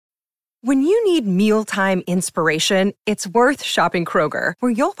When you need mealtime inspiration, it's worth shopping Kroger,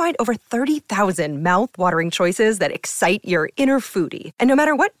 where you'll find over 30,000 mouth-watering choices that excite your inner foodie. And no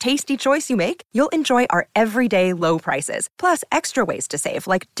matter what tasty choice you make, you'll enjoy our everyday low prices, plus extra ways to save,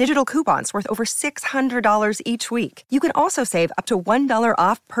 like digital coupons worth over $600 each week. You can also save up to $1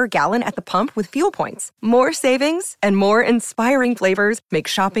 off per gallon at the pump with fuel points. More savings and more inspiring flavors make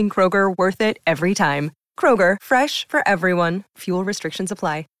shopping Kroger worth it every time. Kroger, fresh for everyone. Fuel restrictions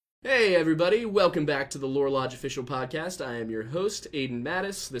apply. Hey everybody, welcome back to the Lore Lodge Official Podcast. I am your host, Aidan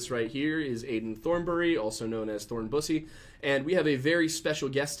Mattis. This right here is Aidan Thornbury, also known as Thornbussy, and we have a very special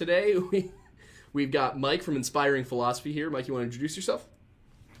guest today. We've got Mike from Inspiring Philosophy here. Mike, you want to introduce yourself?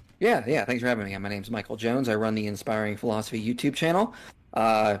 Yeah, thanks for having me. My name's Michael Jones. I run the Inspiring Philosophy YouTube channel.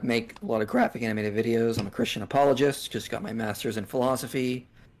 Make a lot of graphic animated videos. I'm a Christian apologist, just got my master's in philosophy,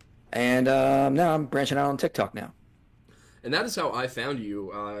 and now I'm branching out on TikTok now. And that is how I found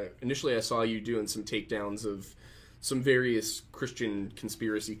you. Initially, I saw you doing some takedowns of some various Christian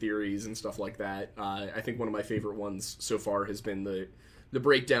conspiracy theories and stuff like that. I think one of my favorite ones so far has been the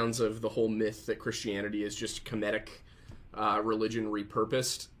breakdowns of the whole myth that Christianity is just Kemetic religion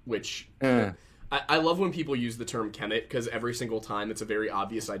repurposed, which I love when people use the term Kemet, because every single time it's a very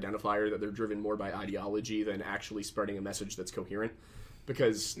obvious identifier that they're driven more by ideology than actually spreading a message that's coherent.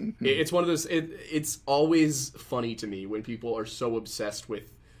 Because it's one of those, it's always funny to me when people are so obsessed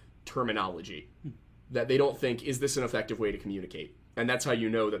with terminology that they don't think, is this an effective way to communicate? And that's how you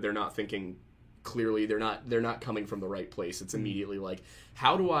know that they're not thinking clearly, they're not coming from the right place. It's immediately like,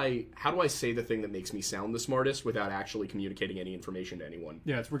 how do I say the thing that makes me sound the smartest without actually communicating any information to anyone?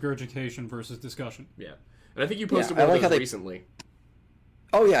 Yeah, it's regurgitation versus discussion. Yeah. And I think you posted one of those recently.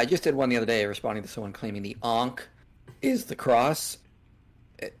 Oh yeah, I just did one the other day responding to someone claiming the Ankh is the cross.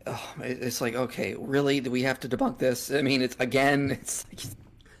 It's like, okay, really? Do we have to debunk this? I mean, it's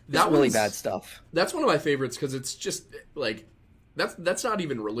really bad stuff. That's one of my favorites because it's just like that's not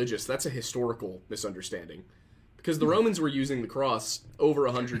even religious. That's a historical misunderstanding, because the Romans were using the cross over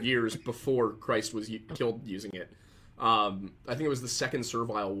 100 years before Christ was killed using it. I think it was the Second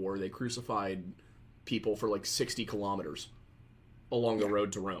Servile War. They crucified people for like 60 kilometers along the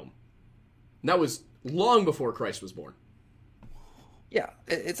road to Rome. And that was long before Christ was born. Yeah,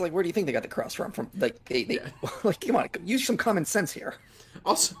 it's like, where do you think they got the cross from? Like, like, come on, use some common sense here.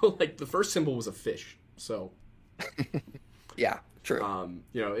 Also, like, the first symbol was a fish, so. Yeah, true.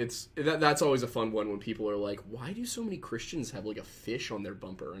 That's always a fun one when people are like, why do so many Christians have, like, a fish on their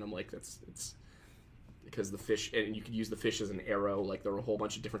bumper? And I'm like, it's because the fish, and you could use the fish as an arrow, like, there were a whole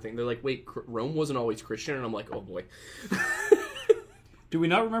bunch of different things. They're like, wait, Rome wasn't always Christian? And I'm like, oh, boy. Do we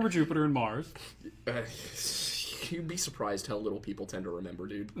not remember Jupiter and Mars? You'd be surprised how little people tend to remember,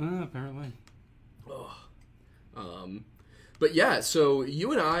 dude. Apparently. But yeah, so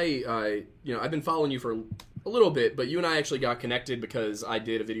you and I, I've been following you for a little bit, but you and I actually got connected because I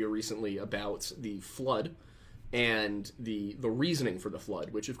did a video recently about the flood and the reasoning for the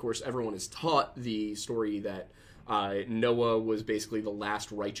flood, which of course everyone is taught the story that Noah was basically the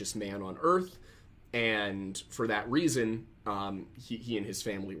last righteous man on earth, and for that reason, he and his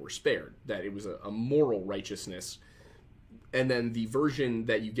family were spared, that it was a moral righteousness. And then the version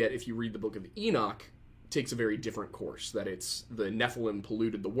that you get if you read the book of Enoch takes a very different course, that it's the Nephilim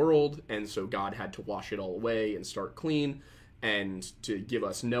polluted the world, and so God had to wash it all away and start clean, and to give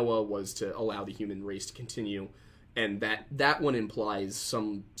us Noah was to allow the human race to continue, and that one implies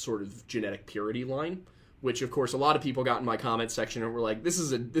some sort of genetic purity line, which of course a lot of people got in my comment section and were like, this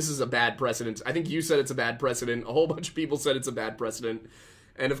is a bad precedent. I think you said it's a bad precedent. A whole bunch of people said it's a bad precedent.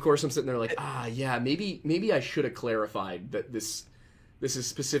 And of course I'm sitting there like, yeah, maybe I should have clarified that this is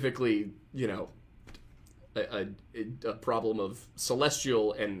specifically, a problem of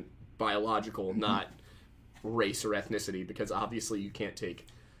celestial and biological, not race or ethnicity, because obviously you can't take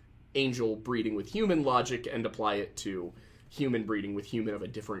angel breeding with human logic and apply it to human breeding with human of a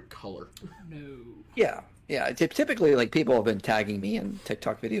different color. No. Yeah. Typically, like, people have been tagging me in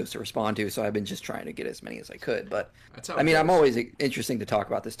TikTok videos to respond to, so I've been just trying to get as many as I could. But I'm always interesting to talk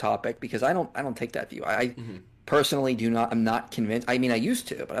about this topic because I don't take that view. I personally I'm not convinced. I mean, I used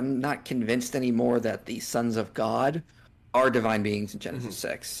to, but I'm not convinced anymore that the sons of God are divine beings in Genesis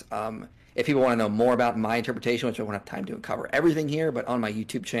 6. If people want to know more about my interpretation, which I won't have time to cover everything here, but on my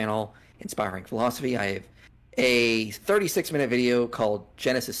YouTube channel, Inspiring Philosophy, I have a 36-minute video called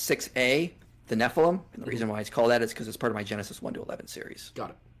Genesis 6a, the Nephilim. And the reason why it's called that is because it's part of my Genesis 1 to 11 series.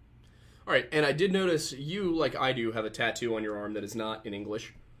 Got it. All right, and I did notice you, like I do, have a tattoo on your arm that is not in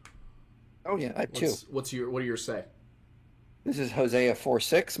English. Oh yeah, I have two. What do yours say? This is Hosea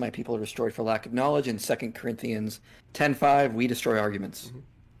 4:6. My people are destroyed for lack of knowledge, and 2 Corinthians 10:5. We destroy arguments.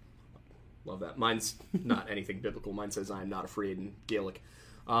 Love that. Mine's not anything biblical. Mine says, I am not afraid in Gaelic.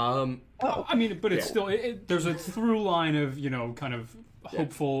 I mean, but it's still, there's a through line of, kind of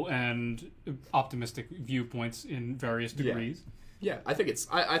hopeful and optimistic viewpoolpoints in various degrees. Yeah, I think it's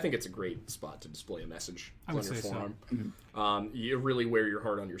a great spot to display a message on your forearm. So. You really wear your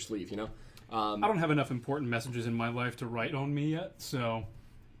heart on your sleeve, I don't have enough important messages in my life to write on me yet, so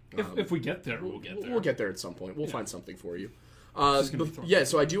if we get there, we'll get there. We'll get there at some point. We'll find something for you.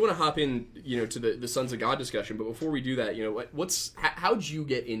 So I do want to hop in, to the Sons of God discussion, but before we do that, how'd you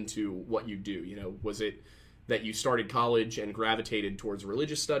get into what you do? Was it that you started college and gravitated towards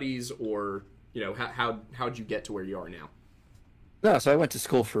religious studies, or, how'd you get to where you are now? No, so I went to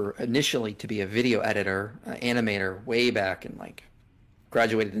school initially to be a video editor, animator, way back in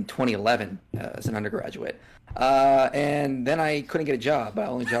graduated in 2011 as an undergraduate. And then I couldn't get a job. The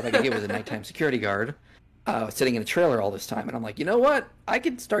only job I could get was a nighttime security guard. Sitting in a trailer all this time, and I'm like, you know what? I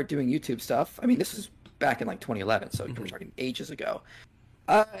could start doing YouTube stuff. I mean, this was back in 2011, so we're talking ages ago.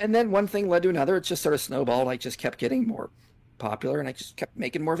 And then one thing led to another. It just sort of snowballed. I just kept getting more popular, and I just kept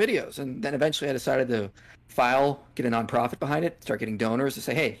making more videos. And then eventually I decided to get a nonprofit behind it, start getting donors to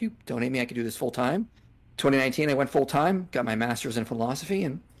say, hey, if you donate me, I could do this full time. 2019, I went full time, got my master's in philosophy,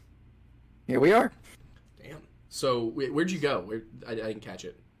 and here we are. Damn. So where'd you go? I didn't catch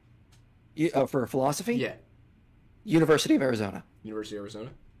it. For philosophy? Yeah. University of Arizona. University of Arizona?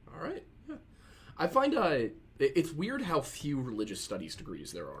 All right. Yeah. I find it's weird how few religious studies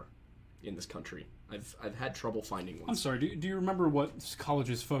degrees there are in this country. I've had trouble finding one. I'm sorry, do you remember what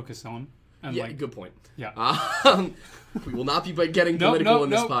colleges focus on? And good point. Yeah. We will not be getting political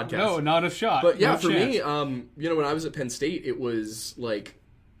in this podcast. No, not a shot. But yeah, for me, when I was at Penn State, it was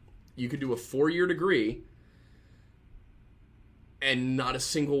you could do a 4-year degree, and not a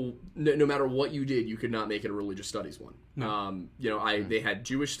single, no matter what you did, you could not make it a religious studies one. No. They had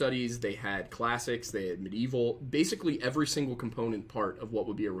Jewish studies, they had classics, they had medieval. Basically, every single component part of what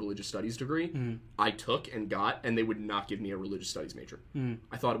would be a religious studies degree, I took and got, and they would not give me a religious studies major.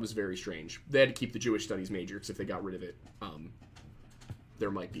 I thought it was very strange. They had to keep the Jewish studies major, because if they got rid of it,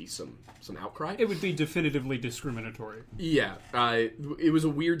 there might be some outcry. It would be definitively discriminatory. Yeah. It was a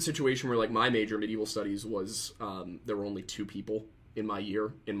weird situation where, my major, medieval studies, was there were only 2 people in my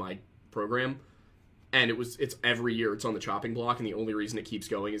year, in my program. And it's every year it's on the chopping block, and the only reason it keeps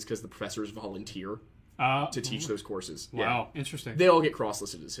going is because the professors volunteer to teach those courses. Wow, interesting. They all get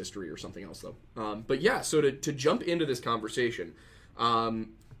cross-listed as history or something else, though. But yeah, so to jump into this conversation,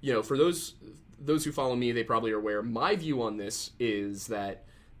 for those who follow me, they probably are aware. My view on this is that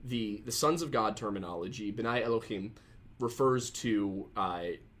the Sons of God terminology, B'nai Elohim, refers to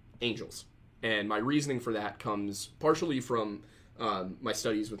angels. And my reasoning for that comes partially from my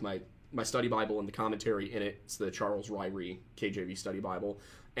studies with my study Bible and the commentary in it. It's the Charles Ryrie KJV study Bible.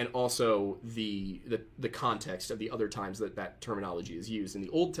 And also the context of the other times that terminology is used. In the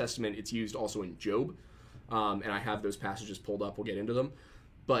Old Testament, it's used also in Job. And I have those passages pulled up. We'll get into them.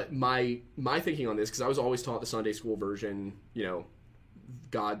 But my thinking on this, because I was always taught the Sunday school version,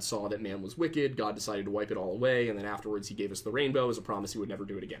 God saw that man was wicked, God decided to wipe it all away, and then afterwards he gave us the rainbow as a promise he would never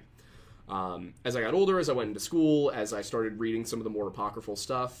do it again. As I got older, as I went into school, as I started reading some of the more apocryphal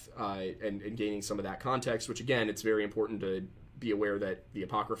stuff and gaining some of that context, which again, it's very important to be aware that the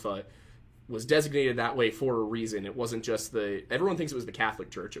Apocrypha was designated that way for a reason. It wasn't just everyone thinks it was the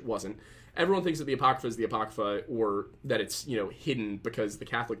Catholic Church. It wasn't. Everyone thinks that the Apocrypha is the Apocrypha, or that it's, hidden because the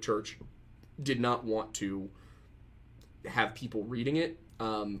Catholic Church did not want to have people reading it,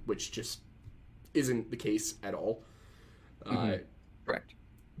 which just isn't the case at all. Correct.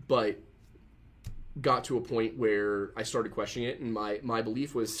 But got to a point where I started questioning it, and my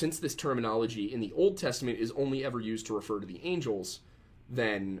belief was, since this terminology in the Old Testament is only ever used to refer to the angels,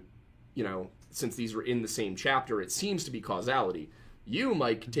 then, since these were in the same chapter, it seems to be causality. You,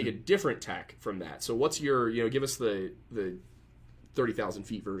 Mike, take a different tack from that. So what's your, give us the 30,000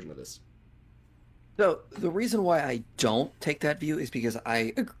 feet version of this. So the reason why I don't take that view is because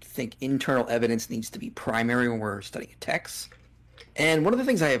I think internal evidence needs to be primary when we're studying texts. And one of the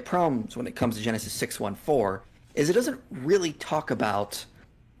things I have problems when it comes to Genesis 6:1-4 is it doesn't really talk about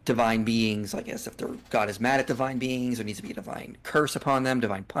divine beings, like as if God is mad at divine beings, there needs to be a divine curse upon them,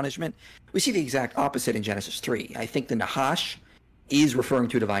 divine punishment. We see the exact opposite in Genesis 3. I think the Nahash is referring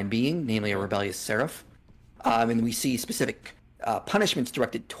to a divine being, namely a rebellious seraph. And we see specific punishments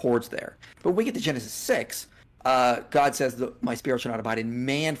directed towards there. But when we get to Genesis 6, God says that my spirit shall not abide in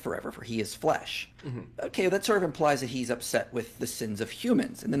man forever, for he is flesh. Mm-hmm. Okay, that sort of implies that he's upset with the sins of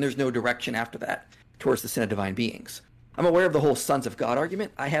humans, and then there's no direction after that towards the sin of divine beings. I'm aware of the whole sons of God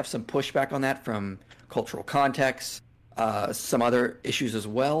argument. I have some pushback on that from cultural context, some other issues as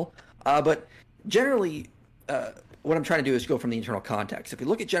well. But generally, what I'm trying to do is go from the internal context. If we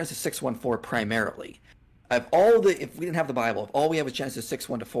look at Genesis 6:1-4 primarily, if we didn't have the Bible, if all we have was Genesis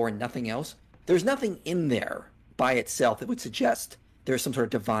 6:1-4 and nothing else, there's nothing in there by itself that would suggest there's some sort of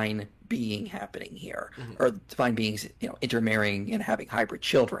divine being happening here, or divine beings, intermarrying and having hybrid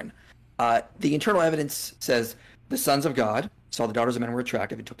children. The internal evidence says the sons of God saw the daughters of men were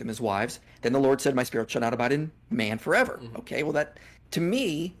attractive and took them as wives. Then the Lord said, "My spirit shall not abide in man forever." Okay, well, that to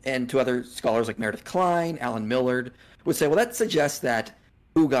me and to other scholars like Meredith Kline, Alan Millard would say, well, that suggests that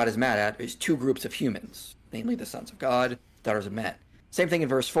who God is mad at is two groups of humans, namely the sons of God, daughters of men. Same thing in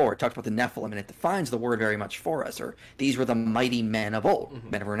verse 4. It talks about the Nephilim, and it defines the word very much for us, or these were the mighty men of old,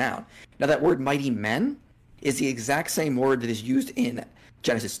 men of renown. Now, that word mighty men is the exact same word that is used in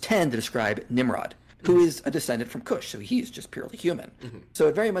Genesis 10 to describe Nimrod, who is a descendant from Cush, so he's just purely human. So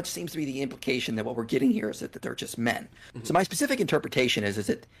it very much seems to be the implication that what we're getting here is that they're just men. So my specific interpretation is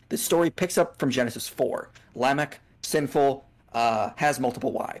that the story picks up from Genesis 4. Lamech, sinful, has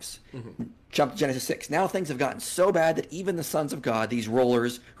multiple wives. Jump to Genesis 6. Now things have gotten so bad that even the sons of God, these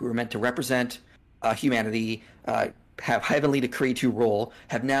rulers who are meant to represent humanity, have heavenly decree to rule,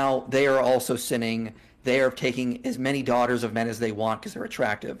 they are also sinning. They are taking as many daughters of men as they want because they're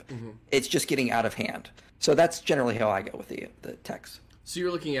attractive. It's just getting out of hand. So that's generally how I go with the text. So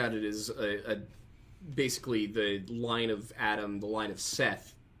you're looking at it as basically the line of Adam, the line of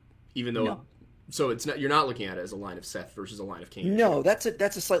Seth, even though... No. So you're not looking at it as a line of Seth versus a line of Cain. No, that's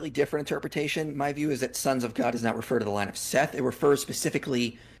a slightly different interpretation. My view is that sons of God does not refer to the line of Seth. It refers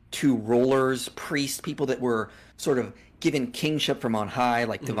specifically to rulers, priests, people that were sort of given kingship from on high,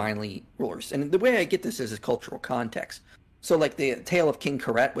 like divinely rulers. And the way I get this is cultural context. So like the tale of King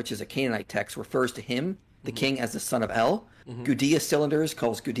Keret, which is a Canaanite text, refers to him, the king, as the son of El. Gudea Cylinders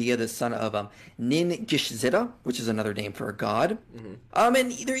calls Gudea the son of Nin-Gishzida, which is another name for a god.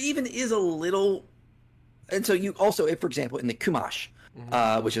 And there even is a little... And so you also, if, for example, in the Chumash,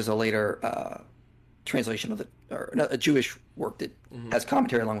 which is a later translation of a Jewish work that has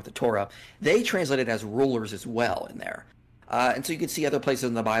commentary along with the Torah, they translate it as rulers as well in there. And so you can see other places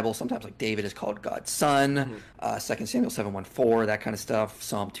in the Bible, sometimes like David is called God's son, 2 Samuel 7:1-4, that kind of stuff,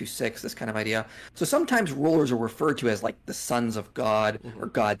 Psalm 2:6, this kind of idea. So sometimes rulers are referred to as like the sons of God or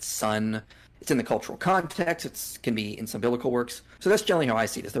God's son. It's in the cultural context. It can be in some biblical works. So that's generally how I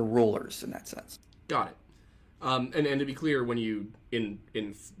see it, as they're rulers in that sense. Got it. And to be clear, when you in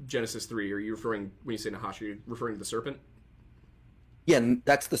Genesis 3, are you referring, when you say Nahash, are you referring to the serpent? Yeah,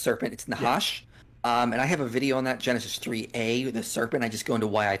 that's the serpent. It's Nahash. Yeah. And I have a video on that, Genesis 3a, the serpent. I just go into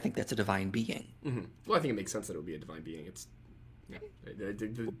why I think that's a divine being. Well, I think it makes sense that it would be a divine being. It's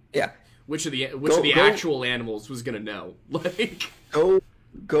yeah. Which of the actual animals was going to know? Like,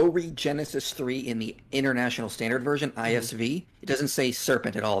 go read Genesis 3 in the International Standard Version, ISV. It doesn't say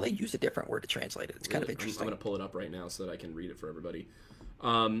serpent at all. They use a different word to translate it. It's kind of interesting. I'm going to pull it up right now so that I can read it for everybody.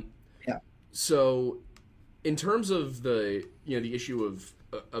 Yeah. So, in terms of the issue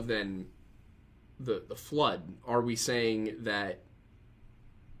of then the flood, are we saying that?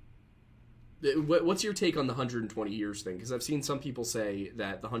 What's your take on the 120 years thing? Because I've seen some people say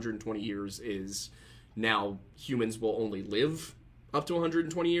that the 120 years is now humans will only live up to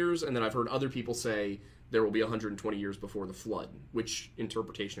 120 years, and then I've heard other people say there will be 120 years before the flood. Which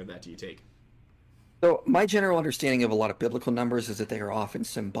interpretation of that do you take? So my general understanding of a lot of biblical numbers is that they are often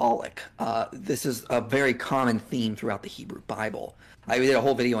symbolic. This is a very common theme throughout the Hebrew Bible. I did a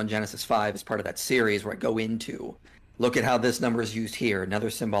whole video on Genesis 5 as part of that series where I go into, look at how this number is used here,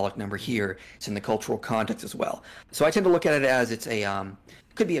 another symbolic number here. It's in the cultural context as well. So I tend to look at it as it's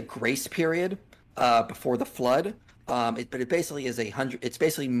could be a grace period before the flood. But it basically is it's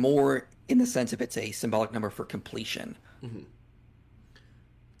basically more in the sense of it's a symbolic number for completion.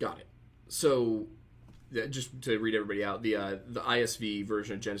 Got it. So, just to read everybody out, the ISV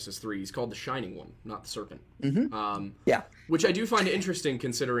version of Genesis 3 is called the Shining One, not the Serpent. Yeah. Which I do find interesting,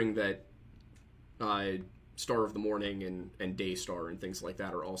 considering that Star of the Morning and Day Star and things like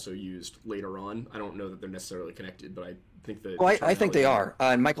that are also used later on. I don't know that they're necessarily connected, but I think that... Well, I think they are.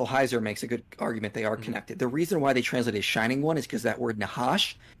 And Michael Heiser makes a good argument they are connected. The reason why they translate as Shining One is because that word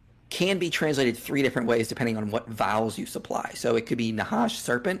Nahash can be translated 3 different ways depending on what vowels you supply. So it could be Nahash,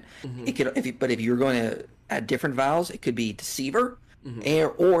 serpent. It could, if you're going to add different vowels, it could be deceiver.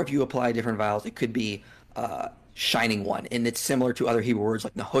 Or if you apply different vowels, it could be Shining One. And it's similar to other Hebrew words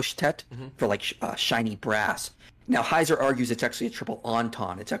like Nehushtet for like shiny brass. Now, Heiser argues it's actually a triple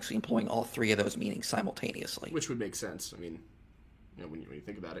entente. It's actually employing all 3 of those meanings simultaneously. Which would make sense. I mean, when you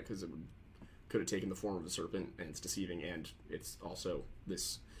think about it, because it could have taken the form of a serpent, and it's deceiving, and it's also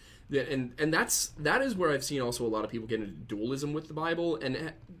this Yeah, and that is where I've seen also a lot of people get into dualism with the Bible,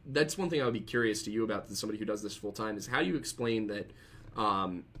 and that's one thing I would be curious to you about, as somebody who does this full time, is how do you explain that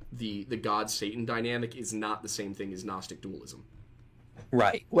the God-Satan dynamic is not the same thing as Gnostic dualism?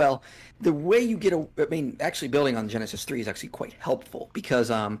 Right. Well, the way you get actually building on Genesis 3 is actually quite helpful because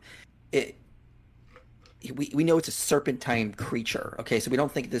we know it's a serpentine creature. Okay, so we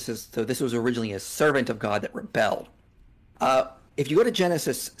don't think this was originally a servant of God that rebelled. If you go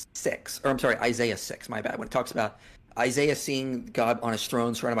to Isaiah 6, my bad, when it talks about Isaiah seeing God on his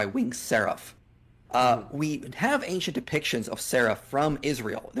throne surrounded by winged seraph, we have ancient depictions of seraph from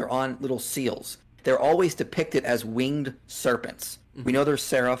Israel. They're on little seals. They're always depicted as winged serpents. Mm-hmm. We know they're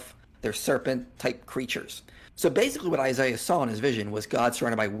seraph, they're serpent-type creatures. So basically what Isaiah saw in his vision was God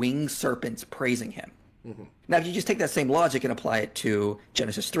surrounded by winged serpents praising him. Mm-hmm. Now, if you just take that same logic and apply it to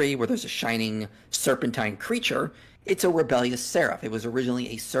Genesis 3, where there's a shining serpentine creature, it's a rebellious seraph. It was originally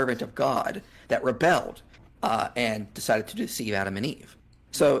a servant of God that rebelled and decided to deceive Adam and Eve.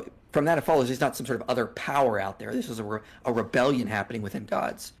 So from that it follows there's not some sort of other power out there. This was a rebellion happening within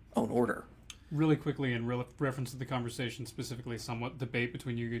God's own order. Really quickly, in reference to the conversation, specifically somewhat debate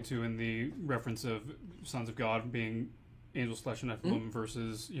between you two and the reference of sons of God being angels, flesh, and Nephilim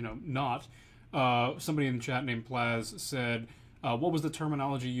versus, not. Somebody in the chat named Plaz said, what was the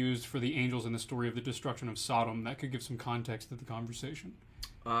terminology used for the angels in the story of the destruction of Sodom? That could give some context to the conversation.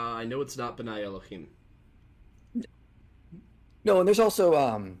 I know it's not B'nai Elohim. No, and there's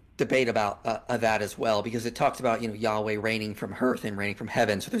also debate about that as well, because it talks about Yahweh reigning from earth and reigning from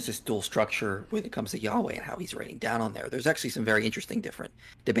heaven. So there's this dual structure when it comes to Yahweh and how he's raining down on there. There's actually some very interesting different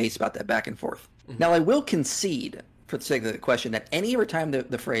debates about that back and forth. Mm-hmm. Now, I will concede, for the sake of the question, that any other time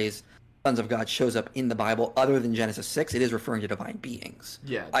the phrase sons of God shows up in the Bible other than Genesis 6, it is referring to divine beings.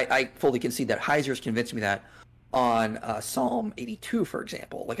 Yeah, I fully concede that. Heiser's convinced me that on Psalm 82, for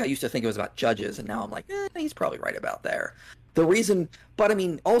example. Like, I used to think it was about judges, and now I'm like, he's probably right about there. The reason, but I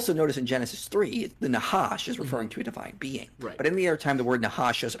mean, also notice in Genesis 3, the Nahash is referring to a divine being. Right. But any other time the word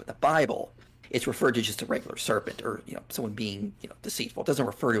Nahash shows up in the Bible, it's referred to just a regular serpent or, someone being, deceitful. It doesn't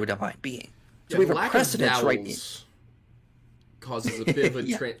refer to a divine being. So we have a precedence right now. Causes a bit of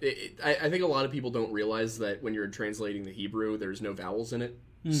a I think a lot of people don't realize that when you're translating the Hebrew, there's no vowels in it.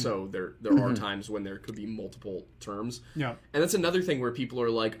 So there are times when there could be multiple terms. Yeah. And that's another thing where people are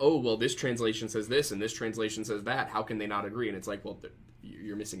like, oh, well, this translation says this and this translation says that. How can they not agree? And it's like, well,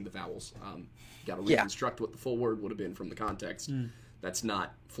 you're missing the vowels. You got to reconstruct what the full word would have been from the context. That's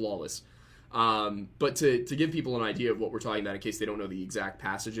not flawless. But to give people an idea of what we're talking about in case they don't know the exact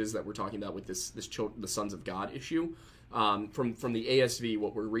passages that we're talking about with the Sons of God issue, from the ASV,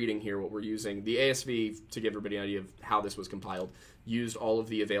 what we're reading here, what we're using, the ASV, to give everybody an idea of how this was compiled, used all of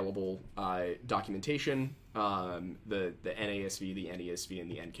the available documentation. The NASV, the NESV,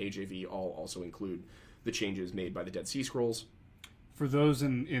 and the NKJV all also include the changes made by the Dead Sea Scrolls. For those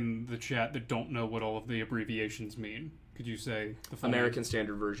in the chat that don't know what all of the abbreviations mean, could you say the full American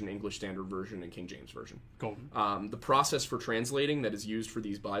Standard Version, English Standard Version, and King James Version. Golden. The process for translating that is used for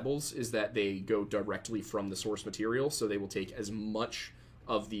these Bibles is that they go directly from the source material, so they will take as much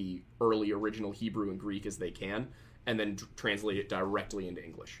of the early original Hebrew and Greek as they can, and then translate it directly into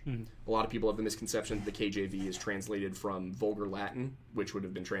English. A lot of people have the misconception that the KJV is translated from Vulgar Latin, which would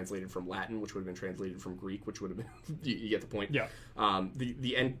have been translated from Latin, which would have been translated from Greek, which would have been... you get the point? Yeah. The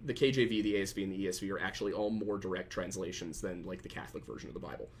KJV, the ASV, and the ESV are actually all more direct translations than, like, the Catholic version of the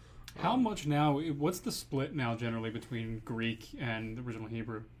Bible. How much now... What's the split now, generally, between Greek and the original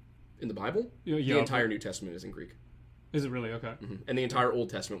Hebrew? In the Bible? Yeah, the entire New Testament is in Greek. Is it really? Okay. Mm-hmm. And the entire Old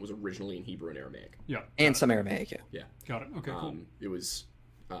Testament was originally in Hebrew and Aramaic. Yeah. And some Aramaic, yeah. Got it. Okay, cool. It was,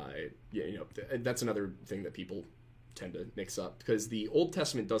 that's another thing that people tend to mix up, because the Old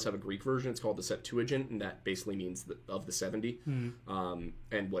Testament does have a Greek version. It's called the Septuagint, and that basically means of the 70.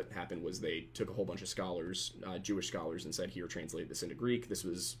 And what happened was they took a whole bunch of scholars, Jewish scholars, and said, here, translate this into Greek. This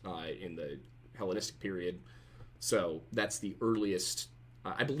was in the Hellenistic period. So that's the earliest...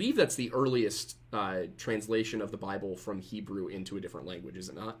 I believe that's the earliest translation of the Bible from Hebrew into a different language, is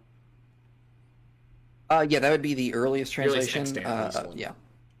it not? Yeah, that would be the earliest translation.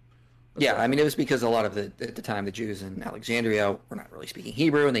 Yeah. I mean, it was because a lot of at the time, the Jews in Alexandria were not really speaking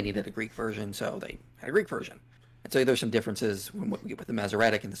Hebrew, and they needed a Greek version, so they had a Greek version. And so there's some differences with the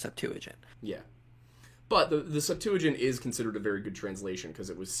Masoretic and the Septuagint. Yeah. But the Septuagint is considered a very good translation,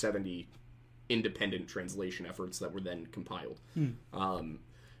 because it was 70... independent translation efforts that were then compiled.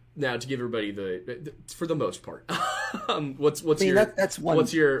 Now, to give everybody for the most part, what's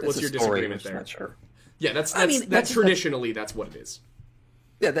your disagreement there? Sure. Yeah, that's traditionally that's what it is.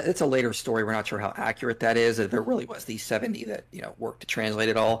 Yeah, it's a later story. We're not sure how accurate that is. If there really was these 70 that worked to translate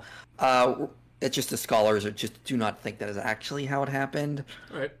it all. It's just the scholars just do not think that is actually how it happened.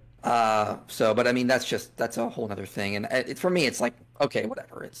 All right. But I mean, that's a whole other thing. And for me, it's like, okay,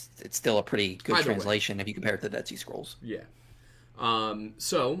 whatever. It's still a pretty good translation if you compare it to the Dead Sea Scrolls. Yeah.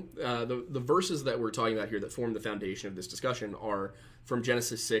 The verses that we're talking about here that form the foundation of this discussion are from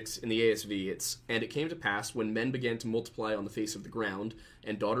Genesis 6 in the ASV. And it came to pass when men began to multiply on the face of the ground,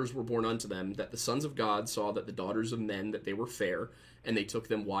 and daughters were born unto them, that the sons of God saw that the daughters of men, that they were fair, and they took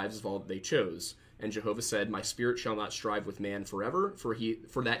them wives of all that they chose. And Jehovah said, My spirit shall not strive with man forever, for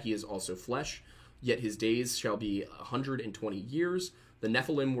that he is also flesh, yet his days shall be 120 years. The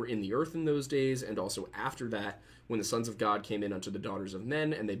Nephilim were in the earth in those days, and also after that, when the sons of God came in unto the daughters of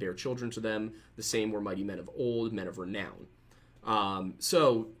men, and they bare children to them, the same were mighty men of old, men of renown.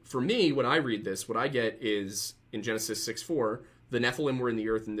 So, for me, when I read this, what I get is, in Genesis 6:4, the Nephilim were in the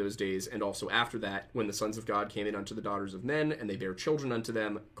earth in those days, and also after that, when the sons of God came in unto the daughters of men, and they bare children unto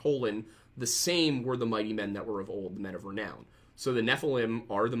them, the same were the mighty men that were of old, the men of renown. So the Nephilim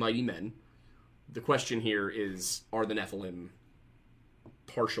are the mighty men. The question here is, are the Nephilim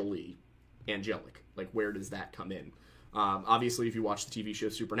partially angelic? Like, where does that come in? Obviously, if you watch the TV show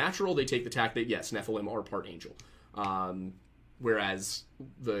Supernatural, they take the tack that, yes, Nephilim are part angel. Whereas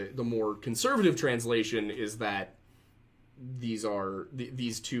the more conservative translation is that these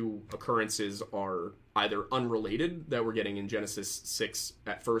two occurrences are either unrelated, that we're getting in Genesis 6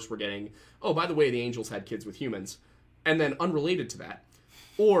 at first, we're getting, oh, by the way, the angels had kids with humans, and then unrelated to that,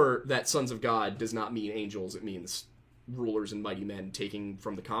 or that sons of God does not mean angels, it means rulers and mighty men taking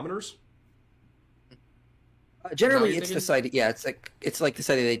from the commoners. Generally, it's decided. Yeah, it's like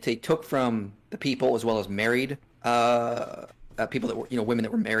decided they took from the people as well as married people that were women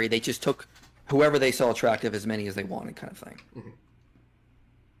that were married. They just took whoever they saw attractive, as many as they wanted, kind of thing. Mm-hmm.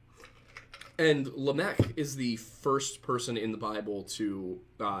 And Lamech is the first person in the Bible to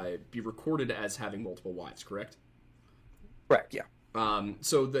be recorded as having multiple wives, correct? Correct. Yeah.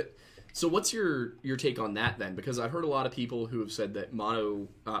 So what's your take on that then? Because I've heard a lot of people who have said that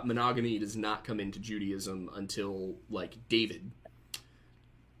monogamy does not come into Judaism until like David.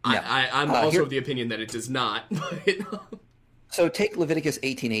 Yeah. I'm also of the opinion that it does not. So take Leviticus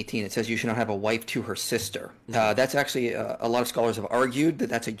 18:18. It says you should not have a wife to her sister. That's actually a lot of scholars have argued that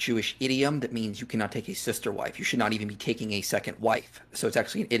that's a Jewish idiom that means you cannot take a sister wife. You should not even be taking a second wife. So it's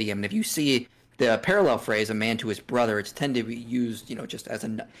actually an idiom. And if you see the parallel phrase, a man to his brother, it's tended to be used, just as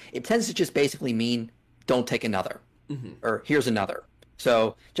it tends to just basically mean don't take another, or here's another.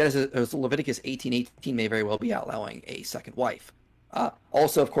 So Leviticus 18:18 may very well be outlawing a second wife.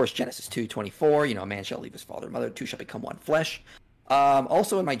 Also, of course, Genesis 2:24, a man shall leave his father and mother, two shall become one flesh.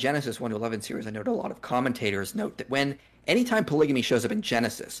 Also, in my Genesis 1-11 series, I noted a lot of commentators note that anytime polygamy shows up in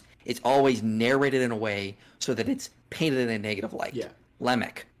Genesis, it's always narrated in a way so that it's painted in a negative light. Yeah.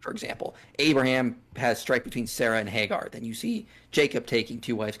 Lamech, for example. Abraham has strife between Sarah and Hagar. Then you see Jacob taking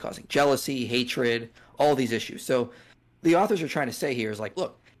two wives, causing jealousy, hatred, all these issues. So the authors are trying to say here is like,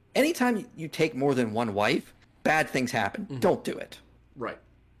 look, anytime you take more than one wife, bad things happen. Don't do it. Right.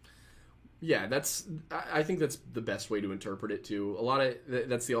 Yeah, I think that's the best way to interpret it too.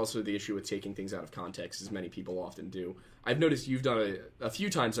 That's also the issue with taking things out of context, as many people often do. I've noticed you've done a few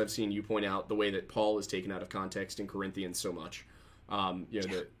times. I've seen you point out the way that Paul is taken out of context in Corinthians so much.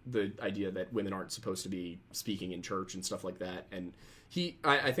 The idea that women aren't supposed to be speaking in church and stuff like that. And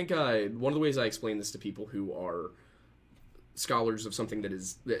I think one of the ways I explain this to people who are scholars of something that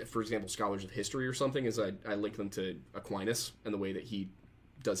is, for example, scholars of history or something, is I link them to Aquinas and the way that he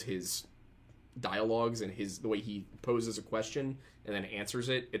does his dialogues and the way he poses a question and then answers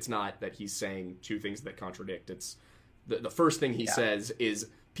it. It's not that he's saying two things that contradict. It's the first thing he says is,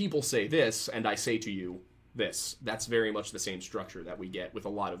 people say this and I say to you this. That's very much the same structure that we get with a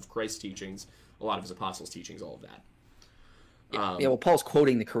lot of Christ's teachings, a lot of his apostles' teachings, all of that. Well, Paul's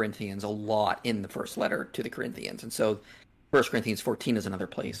quoting the Corinthians a lot in the first letter to the Corinthians, and so 1 Corinthians 14 is another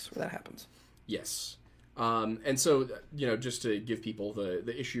place where that happens. Yes. And so, just to give people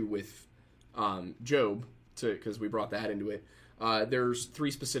the issue with Job, because we brought that into it, there's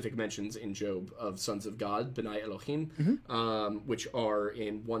 3 specific mentions in Job of sons of God, B'nai Elohim, which are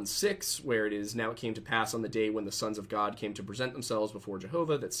in 1:6, where it is, now it came to pass on the day when the sons of God came to present themselves before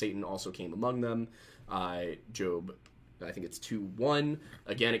Jehovah, that Satan also came among them. Job, I think it's 2:1.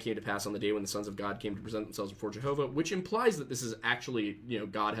 Again, it came to pass on the day when the sons of God came to present themselves before Jehovah, which implies that this is actually,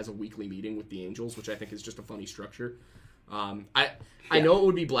 God has a weekly meeting with the angels, which I think is just a funny structure. I know it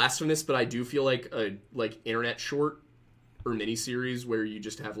would be blasphemous, but I do feel like a internet short or miniseries where you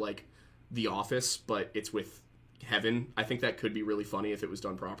just have like The Office, but it's with heaven. I think that could be really funny if it was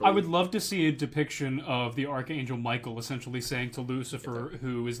done properly. I would love to see a depiction of the Archangel Michael essentially saying to Lucifer,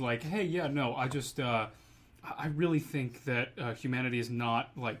 who is like, hey, yeah, no, I really think that humanity is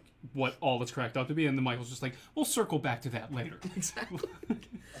not like what all it's cracked up to be, and then Michael's just like, we'll circle back to that later. Exactly.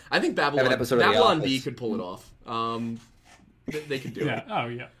 I think Babylon B could pull it off. They could do it. Oh,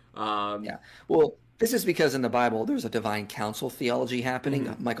 yeah. Yeah. Well, this is because in the Bible there's a divine council theology happening.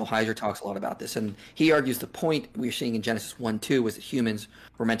 Mm-hmm. Michael Heiser talks a lot about this, and he argues the point we're seeing in Genesis 1-2 was that humans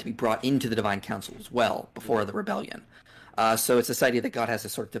were meant to be brought into the divine council as well before the rebellion. So it's this idea that God has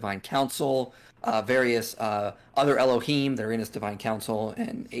this sort of divine council, various other Elohim that are in his divine council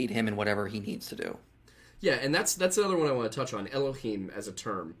and aid him in whatever he needs to do. Yeah, and that's another one I want to touch on, Elohim as a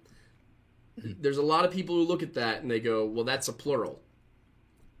term. There's a lot of people who look at that and they go, well, that's a plural.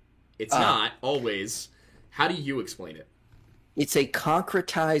 It's not, always. How do you explain it? It's a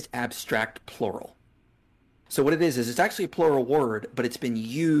concretized abstract plural. So what it is it's actually a plural word, but it's been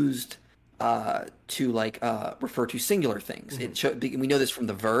used to refer to singular things. Mm-hmm. We know this from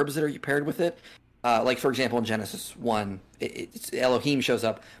the verbs that are paired with it. Like, for example, in Genesis 1, it's Elohim shows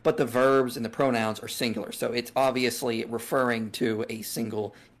up, but the verbs and the pronouns are singular. So it's obviously referring to a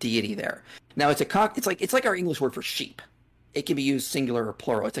single deity there. Now, it's like our English word for sheep. It can be used singular or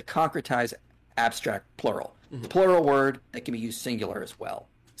plural. It's a concretized abstract plural. Mm-hmm. It's a plural word that can be used singular as well.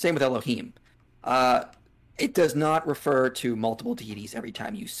 Same with Elohim. It does not refer to multiple deities every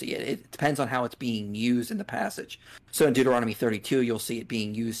time you see it. It depends on how it's being used in the passage. So in Deuteronomy 32, you'll see it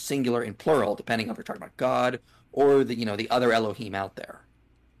being used singular and plural, depending on if we're talking about God or the other Elohim out there.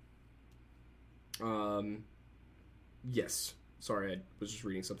 Yes. Sorry, I was just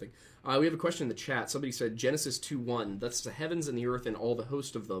reading something. We have a question in the chat. Somebody said Genesis 2:1. Thus the heavens and the earth and all the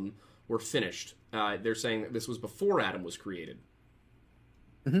host of them were finished. They're saying that this was before Adam was created.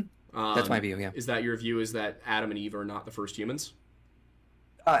 Mm-hmm. That's my view, yeah. Is that your view, is that Adam and Eve are not the first humans?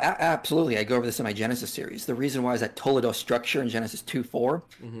 Absolutely. I go over this in my Genesis series. The reason why is that Toledo structure in Genesis 2:4.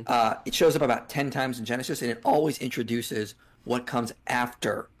 It shows up about 10 times in Genesis, and it always introduces what comes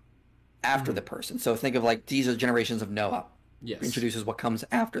after the person. So think of like these are generations of Noah. Yes. It introduces what comes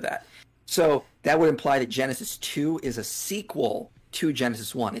after that. So that would imply that Genesis 2 is a sequel to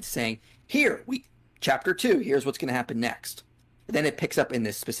Genesis 1. It's saying, chapter 2, here's what's going to happen next. Then it picks up in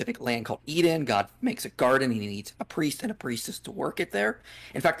this specific land called Eden. God makes a garden. He needs a priest and a priestess to work it there.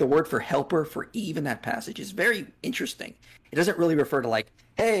 In fact, the word for helper for Eve in that passage is very interesting. It doesn't really refer to like,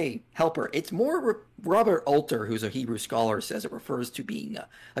 hey, helper. It's more Robert Alter, who's a Hebrew scholar, says it refers to being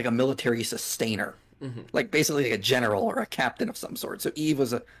like a military sustainer. Mm-hmm. Like basically like a general or a captain of some sort. So Eve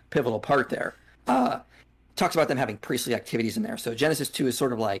was a pivotal part there. Talks about them having priestly activities in there. So Genesis 2 is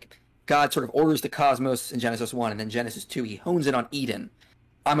sort of like God sort of orders the cosmos in Genesis 1, and then Genesis 2, he hones in on Eden.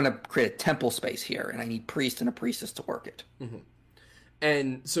 I'm going to create a temple space here, and I need priest and a priestess to work it. Mm-hmm.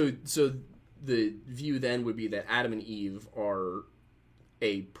 And so the view then would be that Adam and Eve are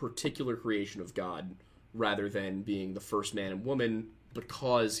a particular creation of God rather than being the first man and woman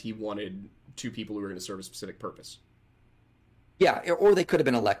because he wanted two people who were going to serve a specific purpose. Yeah, or they could have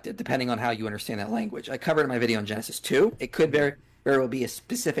been elected, depending on how you understand that language. I covered in my video on Genesis 2. It could very well be a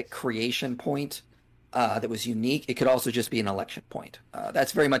specific creation point that was unique. It could also just be an election point.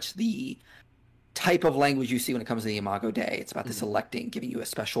 That's very much the type of language you see when it comes to the Imago Dei. It's about this electing, giving you a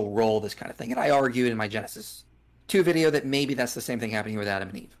special role, this kind of thing. And I argued in my Genesis 2 video that maybe that's the same thing happening with Adam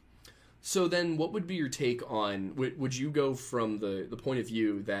and Eve. So then what would be your take on, would you go from the point of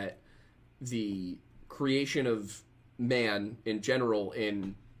view that the creation of man in general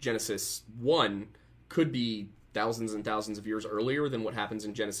in Genesis 1 could be thousands and thousands of years earlier than what happens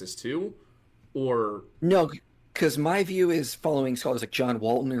in Genesis 2? Or no, because my view is following scholars like John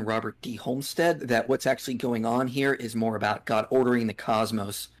Walton and Robert D. Homestead that what's actually going on here is more about God ordering the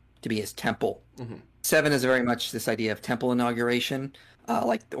cosmos to be his temple. Mm-hmm. 7 is very much this idea of temple inauguration.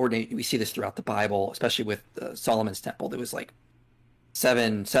 We see this throughout the Bible, especially with Solomon's temple. There was like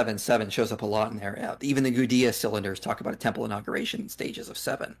 777 shows up a lot in there. Even the Gudea cylinders talk about a temple inauguration in stages of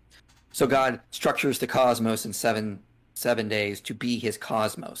 7. So God structures the cosmos in seven days to be his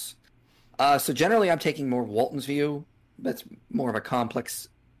cosmos. So generally I'm taking more Walton's view. That's more of a complex,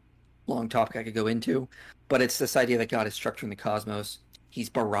 long topic I could go into. But it's this idea that God is structuring the cosmos. He's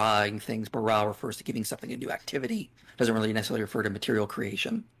baraing things. Bara refers to giving something a new activity. Doesn't really necessarily refer to material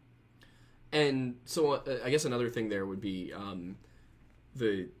creation. And so I guess another thing there would be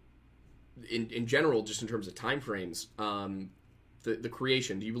in general, just in terms of time frames, the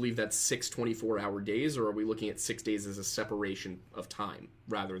creation. Do you believe that's 6 24-hour days, or are we looking at 6 days as a separation of time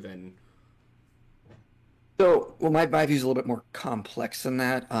rather than? So, well, my view is a little bit more complex than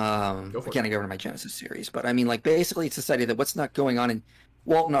that. Again, I go over to my Genesis series, but I mean, like, basically, it's this idea that what's not going on in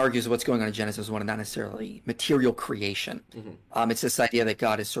Walton argues what's going on in Genesis 1 is not necessarily material creation. It's this idea that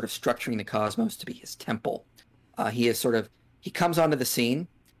God is sort of structuring the cosmos to be his temple. He comes onto the scene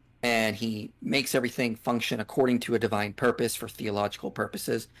and he makes everything function according to a divine purpose for theological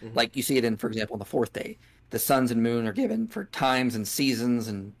purposes. Like you see it in, for example, in the fourth day. The suns and moon are given for times and seasons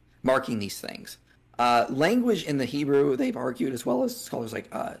and marking these things. Language in the Hebrew, they've argued, as well as scholars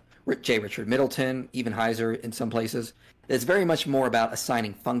like J. Richard Middleton, even Heiser in some places, it's very much more about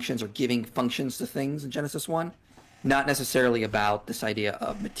assigning functions or giving functions to things in Genesis 1, not necessarily about this idea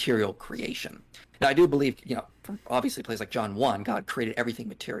of material creation. Now, I do believe, from obviously places like John 1, God created everything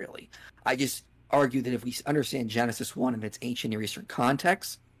materially. I just argue that if we understand Genesis 1 in its ancient Near Eastern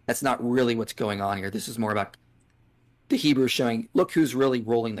context, that's not really what's going on here. This is more about the Hebrews showing, look who's really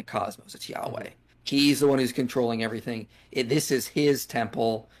ruling the cosmos. It's Yahweh. He's the one who's controlling everything. This is his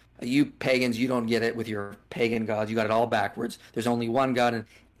temple. You pagans, you don't get it with your pagan gods. You got it all backwards. There's only one God, and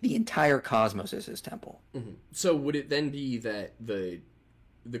the entire cosmos is his temple. So would it then be that the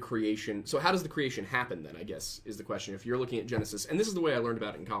creation... So how does the creation happen then, I guess, is the question. If you're looking at Genesis, and this is the way I learned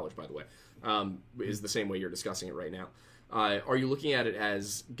about it in college, by the way, is the same way you're discussing it right now. Are you looking at it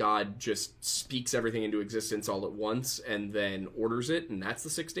as God just speaks everything into existence all at once and then orders it, and that's the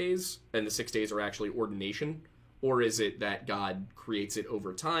 6 days, and the 6 days are actually ordination? Or is it that God creates it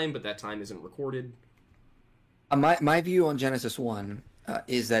over time, but that time isn't recorded? My view on Genesis 1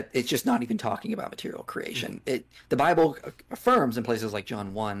 is that it's just not even talking about material creation. The Bible affirms in places like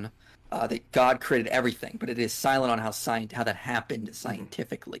John 1 that God created everything, but it is silent on how that happened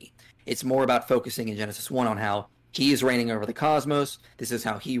scientifically. It's more about focusing in Genesis 1 on how he is reigning over the cosmos. This is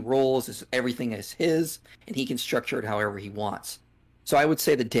how he rules. Everything is his, and he can structure it however he wants. So I would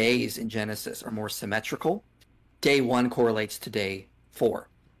say the days in Genesis are more symmetrical. Day 1 correlates to day 4.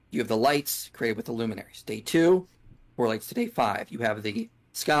 You have the lights created with the luminaries. Day 2 correlates to day 5. You have the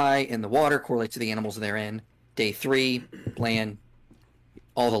sky and the water correlates to the animals therein. Day 3, land,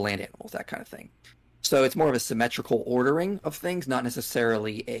 all the land animals, that kind of thing. So it's more of a symmetrical ordering of things, not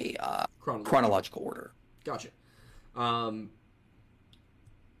necessarily a chronological order. Gotcha.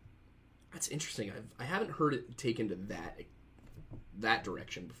 That's interesting. I haven't heard it taken to that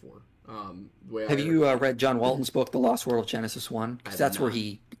direction before. Have you read John Walton's book, The Lost World of Genesis 1? Because that's where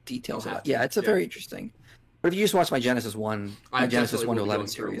he details it. Yeah, it's very interesting. But if you just watch my Genesis 1, Genesis 1 to 11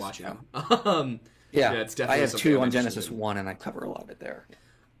 series. It's definitely I have 2 on Genesis 1, and I cover a lot of it there.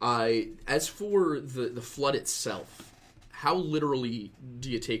 As for the flood itself, how literally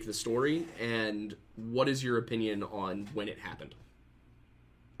do you take the story, and what is your opinion on when it happened?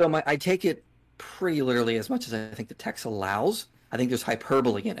 So I take it pretty literally, as much as I think the text allows. I think there's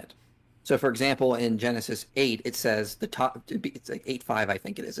hyperbole in it. So, for example, in Genesis 8, it says it's like 8:5, I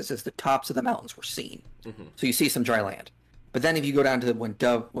think it is. It says the tops of the mountains were seen. So you see some dry land. But then if you go down to when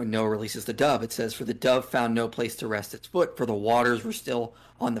Noah releases the dove, it says, for the dove found no place to rest its foot, for the waters were still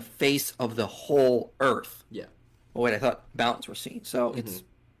on the face of the whole earth. Yeah. Oh, wait, I thought mountains were seen. So it's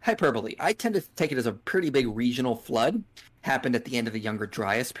hyperbole. I tend to take it as a pretty big regional flood. Happened at the end of the Younger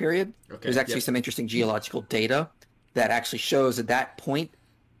Dryas period. Okay. There's actually some interesting geological data that actually shows at that point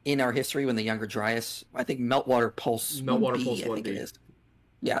in our history when the Younger Dryas, I think Meltwater Pulse 1b, I think it is.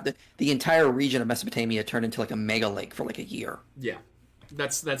 Yeah, the entire region of Mesopotamia turned into like a mega lake for like a year. Yeah,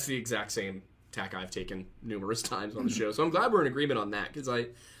 that's the exact same tack I've taken numerous times on the show. So I'm glad we're in agreement on that, because I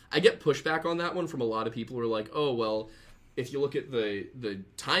get pushback on that one from a lot of people who are like, oh, well, if you look at the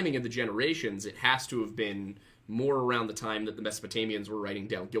timing of the generations, it has to have been more around the time that the Mesopotamians were writing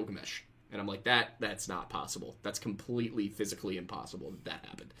down Gilgamesh. And I'm like, that's not possible. That's completely physically impossible that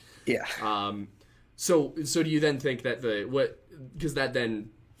happened. Yeah. So do you then think that because that then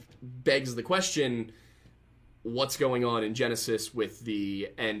begs the question, what's going on in Genesis with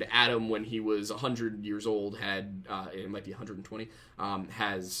and Adam, when he was 100 years old, had it might be 120,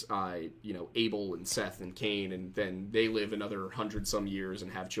 has Abel and Seth and Cain, and then they live another 100 some years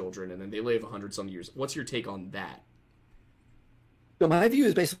and have children, and then they live 100 some years. What's your take on that? So my view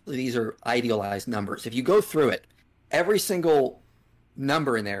is basically these are idealized numbers. If you go through it, every single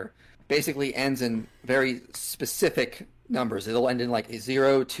number in there basically ends in very specific numbers. It'll end in like a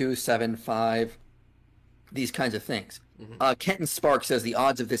 0, 2, 7, 5, these kinds of things. Kenton Sparks says the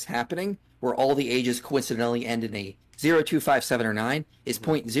odds of this happening, where all the ages coincidentally end in a 0, 2, 5, 7, or 9, is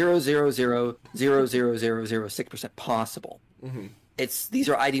 0.0000006% possible. These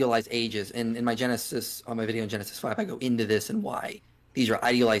are idealized ages, and in my Genesis, on my video on Genesis 5, I go into this and why these are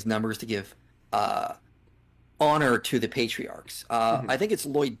idealized numbers to give honor to the patriarchs. I think it's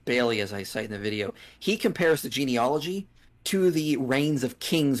Lloyd Bailey, as I cite in the video. He compares the genealogy to the reigns of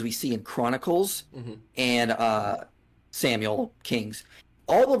kings we see in Chronicles and Samuel Kings.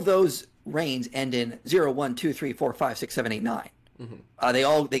 All of those reigns end in 0, 1, 2, 3, 4, 5, 6, 7, 8, 9.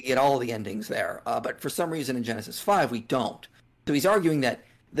 They get all the endings there. But for some reason in Genesis 5, we don't. So he's arguing that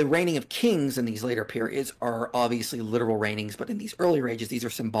the reigning of kings in these later periods are obviously literal reignings, but in these earlier ages, these are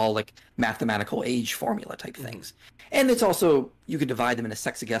symbolic mathematical age formula type things. And it's also, you could divide them in a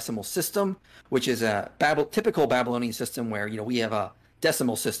sexagesimal system, which is a typical Babylonian system where, we have a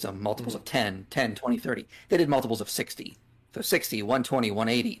decimal system, multiples of 10, 10, 20, 30. They did multiples of 60. So 60, 120,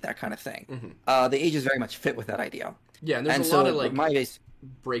 180, that kind of thing. The ages very much fit with that idea. Yeah, and there's a lot of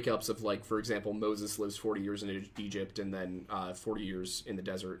breakups of, for example, Moses lives 40 years in Egypt and then 40 years in the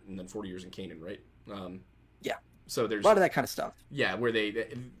desert and then 40 years in Canaan, right? Yeah. So there's a lot of that kind of stuff. Yeah, where they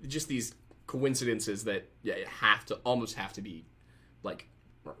just these coincidences that almost have to be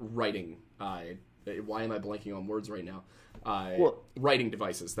writing. Why am I blanking on words right now? Writing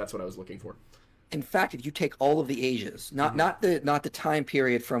devices. That's what I was looking for. In fact, if you take all of the ages, not the time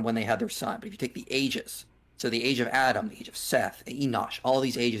period from when they had their son, but if you take the ages. So the age of Adam, the age of Seth, Enosh, all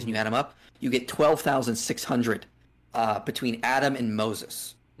these ages, and you add them up, you get 12,600 between Adam and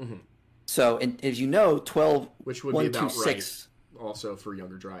Moses. So, and as you know, 12, which would 1, be about 2, 6. Right, also for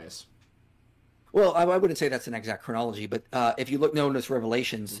Younger Dryas. Well, I wouldn't say that's an exact chronology, but if you notice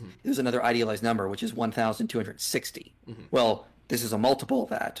Revelations, there's another idealized number, which is 1,260. Well, this is a multiple of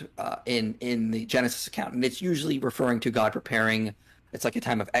that in the Genesis account, and it's usually referring to God preparing. It's like a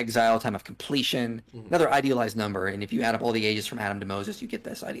time of exile, time of completion, another idealized number. And if you add up all the ages from Adam to Moses, you get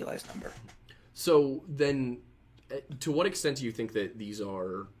this idealized number. So then, to what extent do you think that these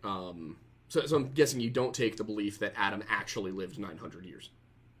are... So I'm guessing you don't take the belief that Adam actually lived 900 years.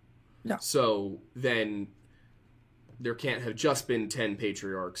 No. So then there can't have just been 10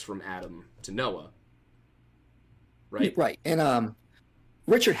 patriarchs from Adam to Noah, right? Right. And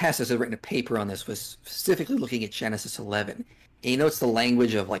Richard Hess has written a paper on this, was specifically looking at Genesis 11. And you notice the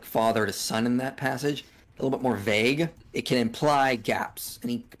language of father to son in that passage, a little bit more vague. It can imply gaps,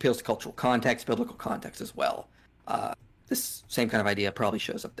 and he appeals to cultural context, biblical context as well. This same kind of idea probably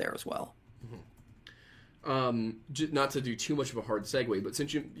shows up there as well. Not to do too much of a hard segue, but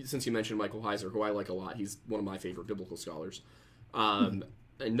since you mentioned Michael Heiser, who I like a lot, he's one of my favorite biblical scholars.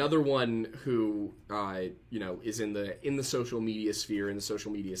 Another one who is in the social media sphere, in the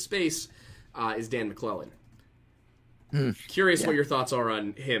social media space, is Dan McClellan. Curious what your thoughts are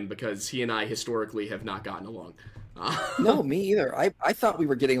on him, because he and I historically have not gotten along. No, me either. I thought we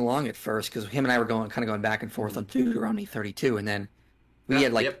were getting along at first because him and I were going back and forth on Deuteronomy 32, and then we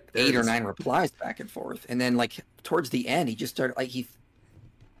had 8 or 9 replies back and forth, and then towards the end he just started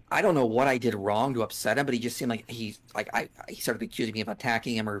I don't know what I did wrong to upset him, but he just seemed like he started accusing me of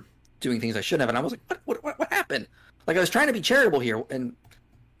attacking him or doing things I shouldn't have, and I was like, what happened? I was trying to be charitable here, and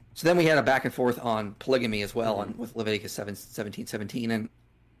so then we had a back and forth on polygamy as well, and with Leviticus 17:17, and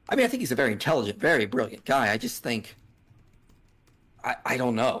I think he's a very intelligent, very brilliant guy. I just think, I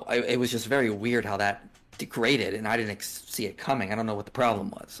don't know. It was just very weird how that degraded, and I didn't see it coming. I don't know what the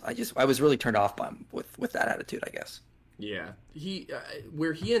problem was. I was really turned off by him with that attitude, I guess. Yeah,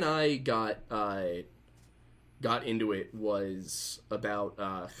 where he and I got into it was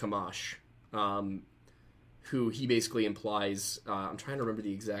about Shamash, who he basically implies, I'm trying to remember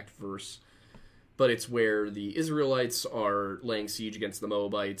the exact verse, but it's where the Israelites are laying siege against the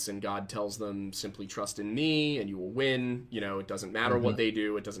Moabites, and God tells them, simply trust in me, and you will win. It doesn't matter what they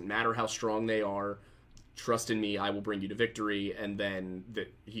do. It doesn't matter how strong they are. Trust in me, I will bring you to victory. And then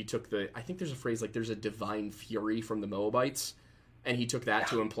he took I think there's a phrase there's a divine fury from the Moabites, and he took that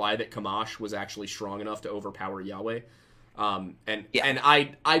to imply that Shamash was actually strong enough to overpower Yahweh. And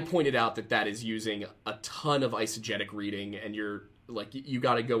I pointed out that is using a ton of eisegetic reading, and you're you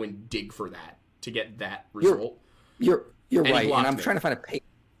got to go and dig for that to get that result. You're right, and I'm trying to find a paper.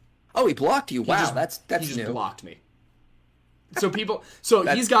 Oh, he blocked you! Wow, that's he just new. Blocked me. So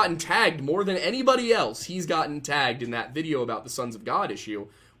he's gotten tagged more than anybody else. He's gotten tagged in that video about the Sons of God issue,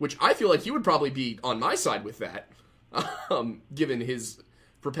 which I feel like he would probably be on my side with that, given his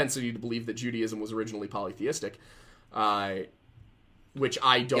propensity to believe that Judaism was originally polytheistic. Which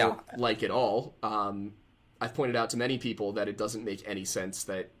I don't like at all. I've pointed out to many people that it doesn't make any sense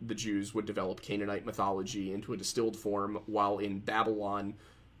that the Jews would develop Canaanite mythology into a distilled form, while in Babylon,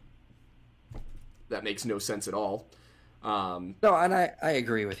 that makes no sense at all. No, and I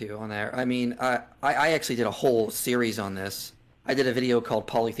agree with you on that. I actually did a whole series on this. I did a video called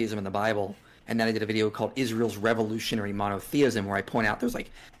Polytheism in the Bible, and then I did a video called Israel's Revolutionary Monotheism, where I point out there's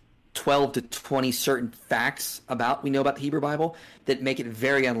 12 to 20 certain facts we know about the Hebrew Bible that make it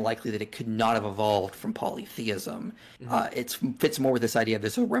very unlikely that it could not have evolved from polytheism. It fits more with this idea of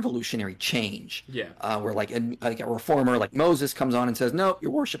this a revolutionary change. Where like a reformer like Moses comes on and says, no,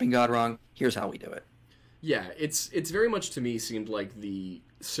 you're worshiping God wrong. Here's how we do it. Yeah, it's very much to me seemed like the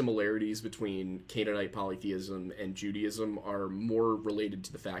similarities between Canaanite polytheism and Judaism are more related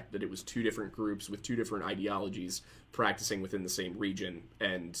to the fact that it was two different groups with two different ideologies practicing within the same region,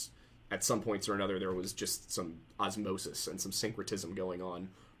 and at some points or another there was just some osmosis and some syncretism going on,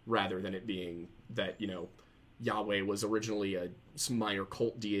 rather than it being that, you know, Yahweh was originally a minor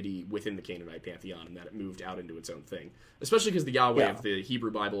cult deity within the Canaanite pantheon and that it moved out into its own thing. Especially because the Yahweh of the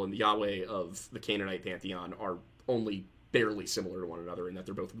Hebrew Bible and the Yahweh of the Canaanite pantheon are only barely similar to one another in that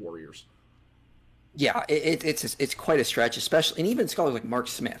they're both warriors. Yeah, it's quite a stretch, especially, and even scholars like Mark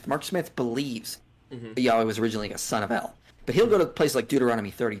Smith. Mark Smith believes that Yahweh was originally a son of El. But he'll go to places like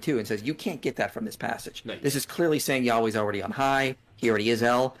Deuteronomy 32 and says, you can't get that from this passage. Nice. This is clearly saying Yahweh's already on high. He already is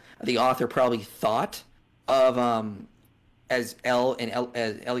El. The author probably thought of as El and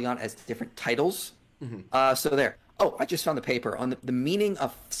as Elyon as different titles. So there. Oh, I just found the paper on the meaning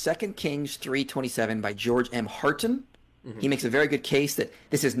of 2 Kings 3:27 by George M. Harton. He makes a very good case that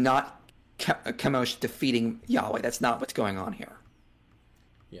this is not Chemosh defeating Yahweh. That's not what's going on here.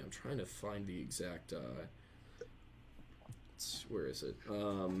 Yeah, I'm trying to find the exact... where is it?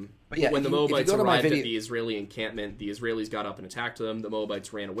 When the Moabites arrived at the Israeli encampment, the Israelis got up and attacked them. The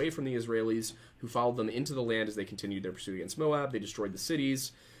Moabites ran away from the Israelis, who followed them into the land as they continued their pursuit against Moab. They destroyed the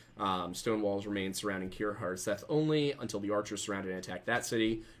cities. Stone walls remained surrounding Kir Hareseth only until the archers surrounded and attacked that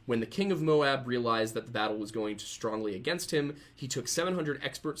city. When the king of Moab realized that the battle was going strongly against him, he took 700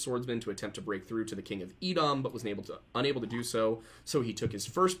 expert swordsmen to attempt to break through to the king of Edom, but was unable to do so. So he took his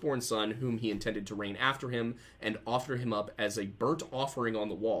firstborn son, whom he intended to reign after him, and offered him up as a burnt offering on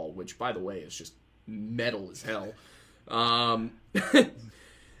the wall, which, by the way, is just metal as hell.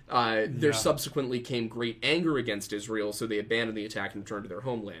 There subsequently came great anger against Israel, so they abandoned the attack and returned to their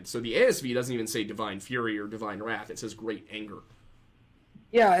homeland. So the ASV doesn't even say divine fury or divine wrath. It says great anger.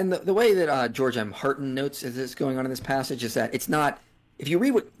 Yeah, and the way that George M. Harton notes is this going on in this passage is that it's not... If you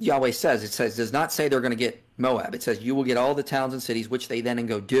read what Yahweh says, it does not say they're going to get Moab. It says you will get all the towns and cities, which they then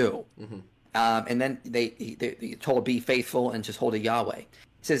go do. And then they told be faithful and just hold to Yahweh. It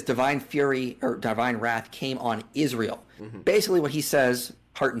says divine fury or divine wrath came on Israel. Basically what he says...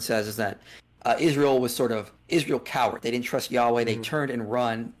 Harton says is that Israel cowered. They didn't trust Yahweh. They turned and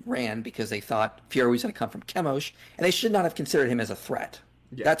ran because they thought fury was going to come from Chemosh, and they should not have considered him as a threat.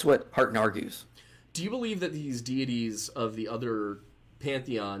 Yeah. That's what Harton argues. Do you believe that these deities of the other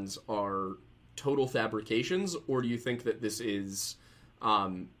pantheons are total fabrications, or do you think that this is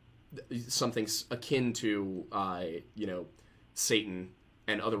something akin to Satan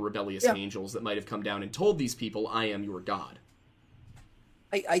and other rebellious angels that might have come down and told these people, I am your God?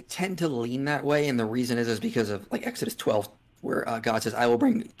 I tend to lean that way, and the reason is because of like Exodus 12, where God says, I will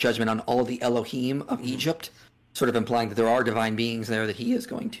bring judgment on all of the Elohim of Egypt, sort of implying that there are divine beings there that he is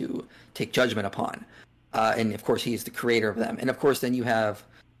going to take judgment upon. And of course, he is the creator of them. And of course, then you have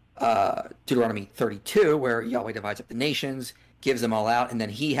Deuteronomy 32, where Yahweh divides up the nations, gives them all out, and then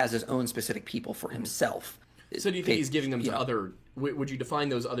he has his own specific people for himself. So do you think he's giving them to other... Would you define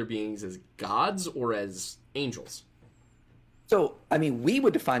those other beings as gods or as angels? So, I mean, we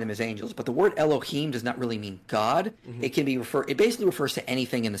would define them as angels, but the word Elohim does not really mean God. It can be it basically refers to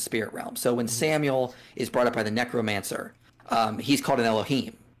anything in the spirit realm. So when Samuel is brought up by the necromancer, he's called an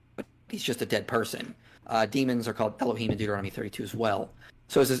Elohim, but he's just a dead person. Demons are called Elohim in Deuteronomy 32 as well.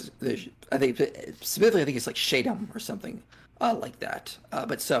 So I think it's like Shadam or something like that.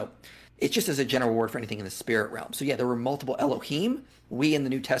 But so it's just as a general word for anything in the spirit realm. So yeah, there were multiple Elohim. We in the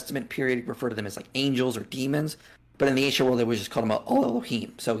New Testament period refer to them as like angels or demons. But in the ancient world, they would just call them all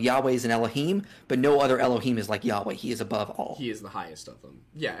Elohim. So Yahweh is an Elohim, but no other Elohim is like Yahweh. He is above all. He is the highest of them.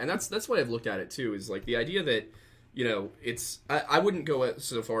 Yeah, and that's what I've looked at it too, is like the idea that, it's... I wouldn't go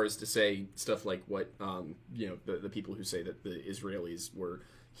so far as to say stuff like what, the people who say that the Israelis were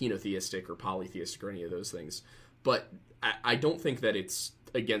henotheistic or polytheistic or any of those things. But I don't think that it's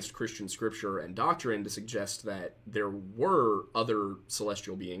against Christian scripture and doctrine to suggest that there were other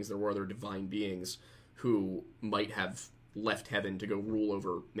celestial beings, there were other divine beings who might have left heaven to go rule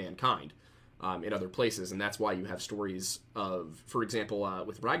over mankind in other places. And that's why you have stories of, for example,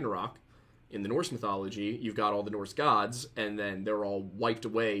 with Ragnarok, in the Norse mythology, you've got all the Norse gods, and then they're all wiped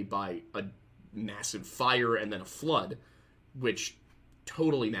away by a massive fire and then a flood, which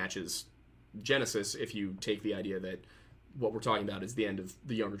totally matches Genesis if you take the idea that what we're talking about is the end of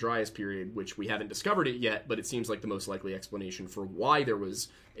the Younger Dryas period, which we haven't discovered it yet, but it seems like the most likely explanation for why there was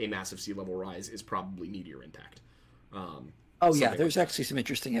a massive sea level rise is probably meteor impact. There's actually some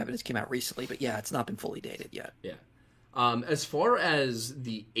interesting evidence came out recently, but yeah, it's not been fully dated yet. Yeah. As far as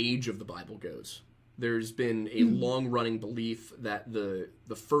the age of the Bible goes, there's been a long-running belief that the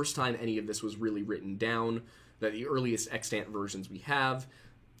first time any of this was really written down, that the earliest extant versions we have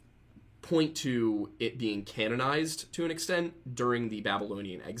point to it being canonized to an extent during the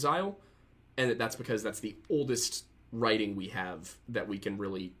Babylonian exile, and that's because that's the oldest writing we have that we can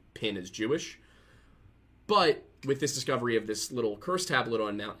really pin as Jewish. But with this discovery of this little curse tablet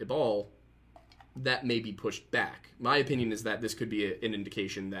on Mount Ebal, that may be pushed back. My opinion is that this could be an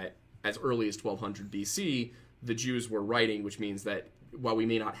indication that as early as 1200 BC, the Jews were writing, which means that while we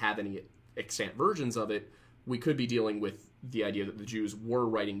may not have any extant versions of it, we could be dealing with the idea that the Jews were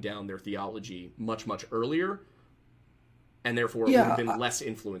writing down their theology much, much earlier, and therefore it would have been less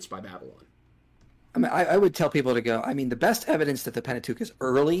influenced by Babylon. I mean, I would tell people to go. I mean, the best evidence that the Pentateuch is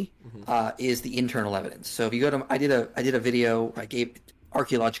early is the internal evidence. So if you go to, I did a video. I gave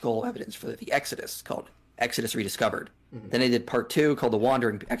archaeological evidence for the Exodus called Exodus Rediscovered. Then I did part 2 called the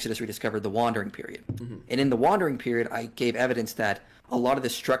Wandering Exodus Rediscovered, the Wandering Period. And in the Wandering Period, I gave evidence that a lot of the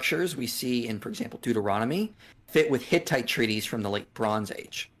structures we see in, for example, Deuteronomy, fit with Hittite treaties from the late Bronze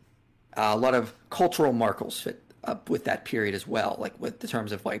Age. A lot of cultural markers fit up with that period as well, like with the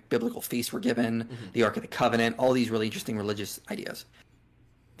terms of like biblical feasts were given, the Ark of the Covenant, all these really interesting religious ideas.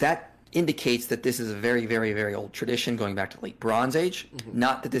 That indicates that this is a very, very, very old tradition going back to the late Bronze Age,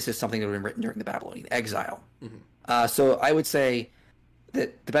 not that this is something that would have been written during the Babylonian exile. So I would say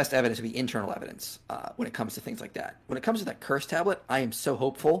that the best evidence would be internal evidence when it comes to things like that. When it comes to that curse tablet, I am so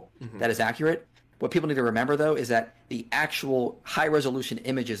hopeful that is accurate. What people need to remember, though, is that the actual high-resolution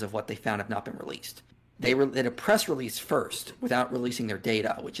images of what they found have not been released. They did a press release first without releasing their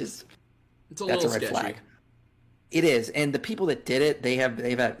data, which is that's a red flag. It is, and the people that did it,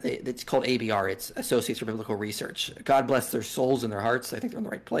 it's called ABR. It's Associates for Biblical Research. God bless their souls and their hearts. I think they're in the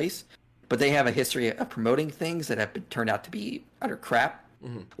right place, but they have a history of promoting things that have turned out to be utter crap.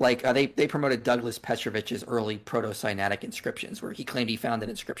 Like they promoted Douglas Petrovich's early Proto-Sinaitic inscriptions, where he claimed he found an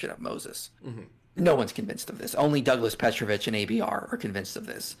inscription of Moses. No one's convinced of this. Only Douglas Petrovich and ABR are convinced of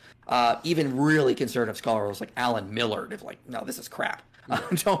this. Even really conservative scholars like Alan Millard have like, no, this is crap.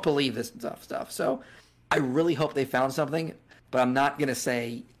 Don't believe this stuff. So I really hope they found something, but I'm not gonna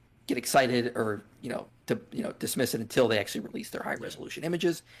say get excited or dismiss it until they actually release their high resolution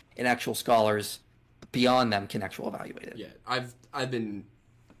images and actual scholars beyond them can actually evaluate it. Yeah, I've been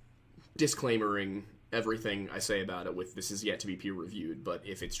disclaimering everything I say about it with this is yet to be peer reviewed, but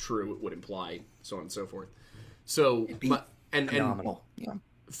if it's true, it would imply so on and so forth. So phenomenal.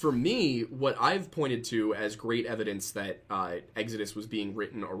 For me, what I've pointed to as great evidence that Exodus was being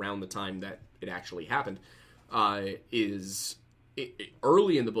written around the time that it actually happened is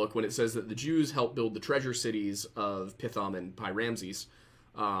early in the book when it says that the Jews helped build the treasure cities of Pithom and Pi-Ramses,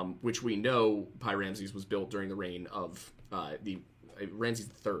 which we know Pi-Ramses was built during the reign of Ramses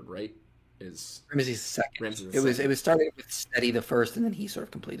III, right? Ramses II. It was started with Seti the first, and then he sort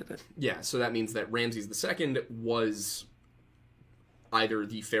of completed it. Yeah, so that means that Ramses II was either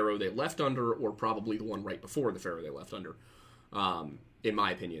the pharaoh they left under, or probably the one right before the pharaoh they left under, in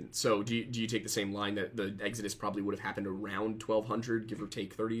my opinion. So do you take the same line that the Exodus probably would have happened around 1200, give or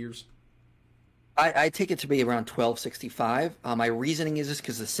take 30 years? I take it to be around 1265. My reasoning is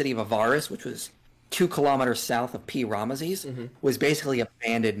because the city of Avaris, which was 2 kilometers south of Pi-Ramses, was basically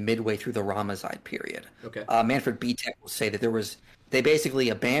abandoned midway through the Ramesside period. Okay. Manfred Bietek will say that they basically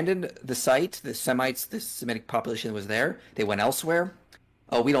abandoned the site, the Semites, the Semitic population that was there. They went elsewhere.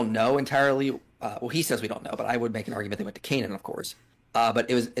 We don't know entirely. Well, he says we don't know, but I would make an argument they went to Canaan, of course. But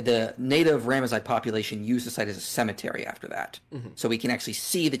it was the native Ramesside population used the site as a cemetery after that. So we can actually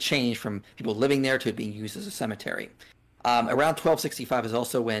see the change from people living there to it being used as a cemetery. Around 1265 is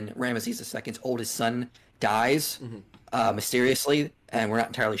also when Ramesses II's oldest son dies mysteriously, and we're not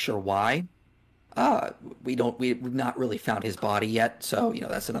entirely sure why. We've not really found his body yet, so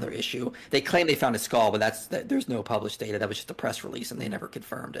that's another issue. They claim they found his skull, but there's no published data. That was just a press release, and they never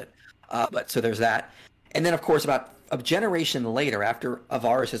confirmed it. But so there's that, and then of course about a generation later, after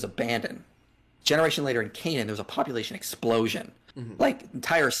Avaris is abandoned, generation later in Canaan, there was a population explosion, like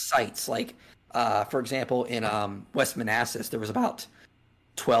entire sites, like. For example, in West Manassas, there was about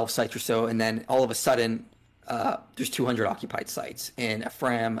 12 sites or so, and then all of a sudden, there's 200 occupied sites. In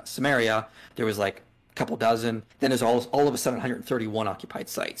Ephraim, Samaria, there was like a couple dozen. Then there's all of a sudden 131 occupied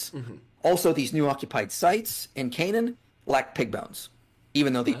sites. Also, these new occupied sites in Canaan lack pig bones,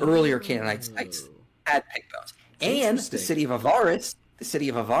 even though the earlier Canaanite sites had pig bones. And the city of Avaris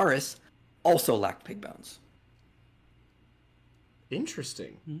also lacked pig bones.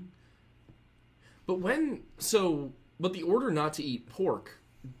 Interesting. Mm-hmm. But the order not to eat pork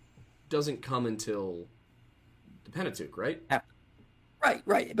doesn't come until the Pentateuch, right?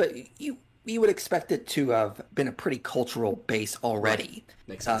 Right. But you would expect it to have been a pretty cultural base already. Right.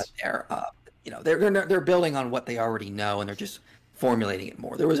 Makes sense. They're building on what they already know, and they're just formulating it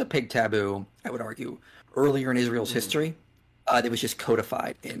more. There was a pig taboo, I would argue, earlier in Israel's history. That was just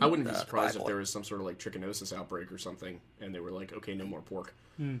codified in. I wouldn't be surprised if there was some sort of like trichinosis outbreak or something, and they were like, "Okay, no more pork."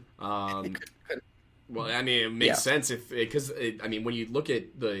 Well, I mean, it makes sense because when you look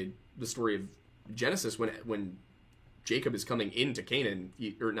at the story of Genesis, when Jacob is coming into Canaan,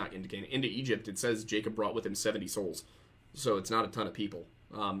 or not into Canaan, into Egypt, it says Jacob brought with him 70 souls, so it's not a ton of people.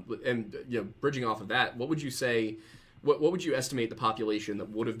 And bridging off of that, what would you say? What would you estimate the population that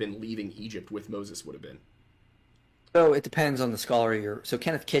would have been leaving Egypt with Moses would have been? So it depends on the scholar. So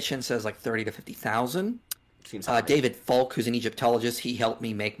Kenneth Kitchen says like 30 to 50,000. David Falk, who's an Egyptologist, he helped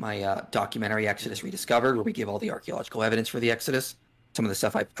me make my documentary Exodus Rediscovered, where we give all the archaeological evidence for the Exodus. Some of the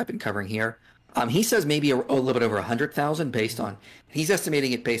stuff I've been covering here. He says maybe a little bit over 100,000 he's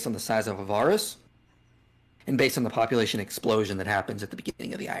estimating it based on the size of Avaris and based on the population explosion that happens at the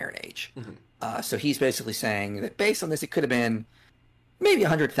beginning of the Iron Age. Mm-hmm. So he's basically saying that based on this, it could have been maybe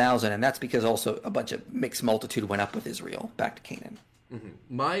 100,000, and that's because also a bunch of mixed multitude went up with Israel back to Canaan.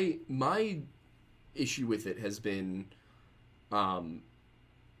 Mm-hmm. My issue with it has been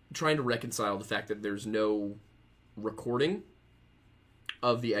trying to reconcile the fact that there's no recording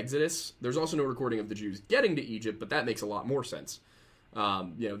of the Exodus. There's also no recording of the Jews getting to Egypt, but that makes a lot more sense.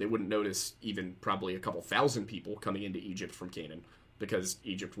 They wouldn't notice even probably a couple thousand people coming into Egypt from Canaan, because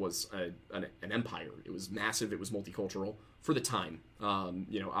Egypt was an empire. It was massive. It was multicultural for the time.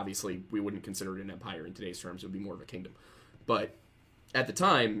 Obviously we wouldn't consider it an empire in today's terms. It would be more of a kingdom. But at the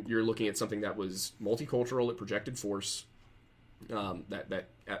time, you're looking at something that was multicultural. It projected force.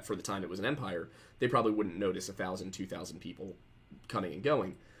 For the time it was an empire. They probably wouldn't notice 1,000, 2,000 people coming and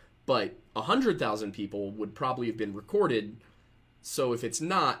going. But 100,000 people would probably have been recorded. So if it's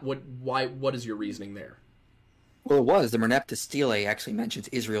not, what is your reasoning there? Well, it was. The Merneptah Stele actually mentions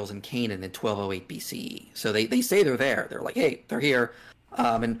Israel's in Canaan in 1208 BCE. So they say they're there. They're like, hey, they're here.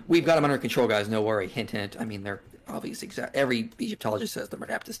 And we've got them under control, guys. No worry. Hint, hint. I mean, they're obviously every Egyptologist says the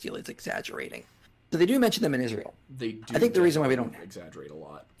Merneptah Stele is exaggerating. So they do mention them in Israel. They do. I think the reason why we don't exaggerate a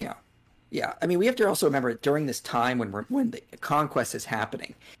lot. Yeah. Yeah. I mean, we have to also remember during this time when the conquest is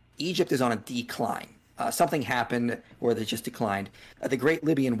happening, Egypt is on a decline. Something happened where they just declined. The Great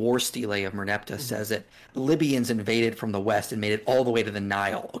Libyan War Stele of Merneptah says that Libyans invaded from the west and made it all the way to the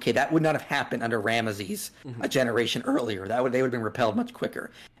Nile. Okay, that would not have happened under Ramesses a generation earlier. They would have been repelled much quicker.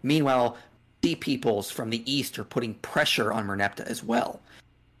 Meanwhile, sea peoples from the east are putting pressure on Merneptah as well.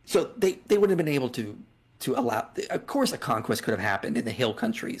 So they wouldn't have been able to allow. Of course, a conquest could have happened in the hill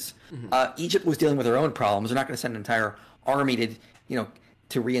countries. Egypt was dealing with their own problems. They're not going to send an entire army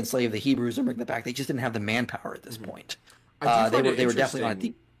to re-enslave the Hebrews and bring them back. They just didn't have the manpower at this point. They were definitely on a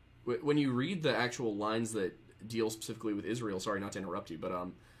deep. When you read the actual lines that deal specifically with Israel, sorry not to interrupt you, but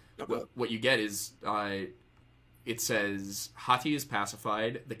what you get is it says Hatti is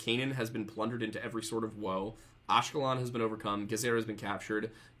pacified, the Canaan has been plundered into every sort of woe, Ashkelon has been overcome, Gezer has been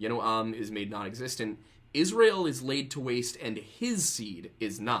captured, Yenoam is made non-existent, Israel is laid to waste, and his seed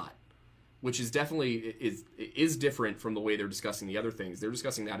is not. Which is definitely is different from the way they're discussing the other things. They're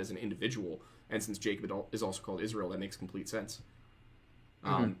discussing that as an individual, and since Jacob is also called Israel, that makes complete sense.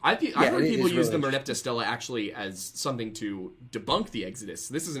 I've heard people use the Merneptah Stele actually as something to debunk the Exodus.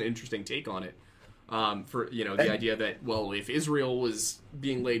 This is an interesting take on it. The idea that, if Israel was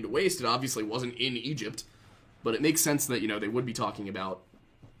being laid to waste, it obviously wasn't in Egypt, but it makes sense that they would be talking about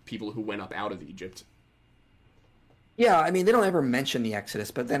people who went up out of Egypt. Yeah, I mean, they don't ever mention the Exodus,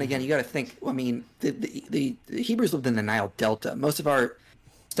 but then again, you got to think. I mean, the Hebrews lived in the Nile Delta. Most of our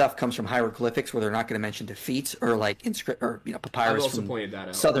stuff comes from hieroglyphics, where they're not going to mention defeats or like papyrus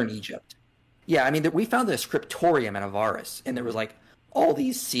from southern Egypt. Yeah, I mean, we found the scriptorium at Avaris, and there was like all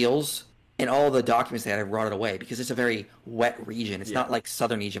these seals, and all the documents they had rotted away because it's a very wet region. It's not like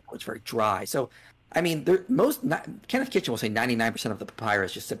southern Egypt where it's very dry. So, I mean, Kenneth Kitchen will say 99% of the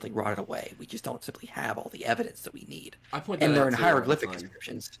papyrus just simply rotted away. We just don't simply have all the evidence that we need. And they're in hieroglyphic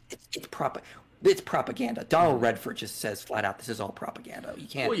inscriptions. It's propaganda. Donald Redford just says flat out, this is all propaganda. You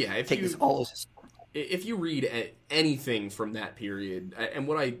can't take this all as if you read anything from that period, and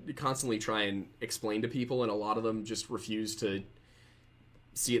what I constantly try and explain to people, and a lot of them just refuse to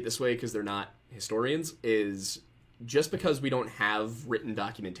see it this way because they're not historians, is just because we don't have written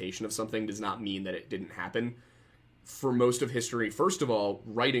documentation of something does not mean that it didn't happen. for most of history, first of all,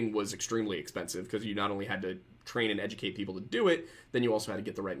 writing was extremely expensive because you not only had to train and educate people to do it, then you also had to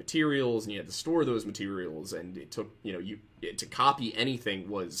get the right materials and you had to store those materials, and it took, to copy anything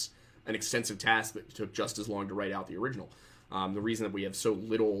was an extensive task that took just as long to write out the original. The reason that we have so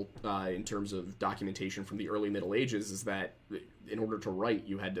little in terms of documentation from the early Middle Ages is that in order to write,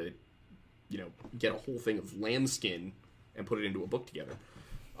 you had to, get a whole thing of lambskin and put it into a book together.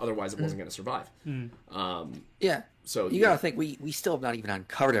 Otherwise, it wasn't going to survive. Yeah. So you got to think, we still have not even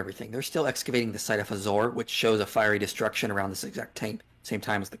uncovered everything. They're still excavating the site of Hazor, which shows a fiery destruction around this exact same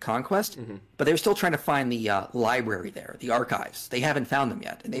time as the conquest. But they're still trying to find the library there, the archives. They haven't found them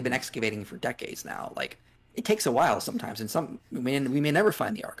yet, and they've been excavating for decades now. Like, it takes a while sometimes, and we may never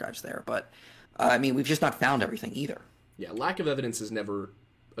find the archives there. But we've just not found everything either. Yeah, lack of evidence is never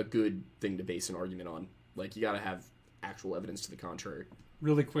a good thing to base an argument on. Like, you got to have actual evidence to the contrary.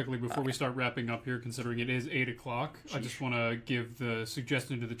 Really quickly, before we start wrapping up here, considering it is 8 o'clock, I just want to give the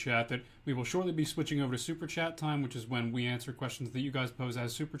suggestion to the chat that we will shortly be switching over to Super Chat time, which is when we answer questions that you guys pose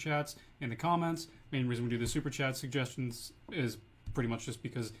as Super Chats in the comments. Main reason we do the Super Chat suggestions is pretty much just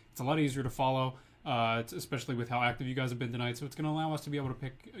because it's a lot easier to follow, especially with how active you guys have been tonight. So it's going to allow us to be able to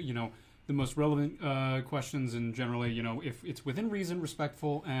pick, the most relevant questions, and generally, if it's within reason,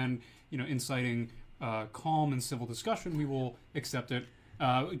 respectful, and, inciting calm and civil discussion, we will accept it.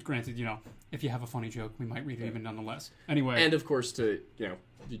 Granted, if you have a funny joke, we might read it even nonetheless. Anyway. And of course, to,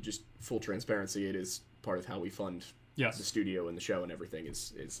 just full transparency, it is part of how we fund the studio and the show and everything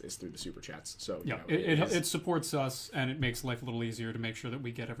is through the Super Chats. So, yeah, it supports us, and it makes life a little easier to make sure that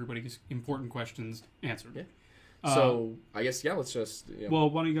we get everybody's important questions answered. Yeah. So, I guess, let's just, well,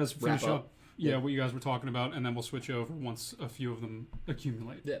 why don't you guys finish up what you guys were talking about, and then we'll switch over once a few of them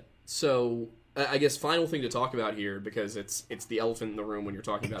accumulate. Yeah. So, I guess final thing to talk about here, because it's the elephant in the room when you're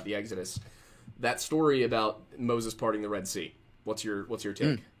talking about the Exodus. That story about Moses parting the Red Sea. What's your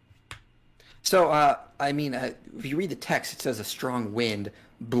take? So, if you read the text, it says a strong wind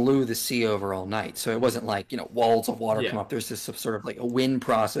blew the sea over all night. So it wasn't like, walls of water come up. There's this sort of like a wind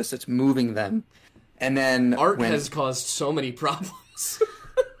process that's moving them. And then art has caused so many problems.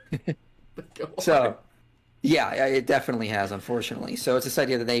 So, yeah, it definitely has, unfortunately. So it's this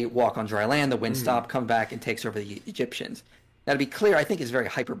idea that they walk on dry land, the wind stop, come back, and takes over the Egyptians. Now, to be clear, I think it's very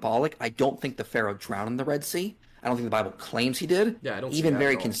hyperbolic. I don't think the Pharaoh drowned in the Red Sea. I don't think the Bible claims he did. Yeah, I don't Even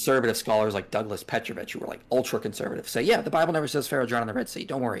very conservative scholars like Douglas Petrovich, who were like ultra-conservative, say, the Bible never says Pharaoh drowned in the Red Sea.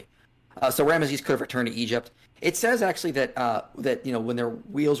 Don't worry. So Ramesses could have returned to Egypt. It says actually that when their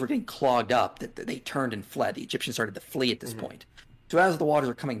wheels were getting clogged up, that they turned and fled. The Egyptians started to flee at this point. So as the waters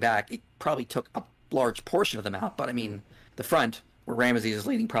were coming back, it probably took a large portion of them out. But the front, where Ramesses is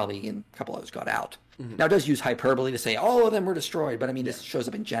leading, probably a couple others got out. Now, it does use hyperbole to say all of them were destroyed, but this shows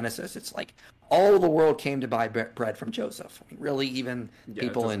up in Genesis. It's like all the world came to buy bread from Joseph. Really, even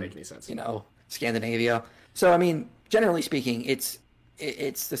people in Scandinavia. So generally speaking, it's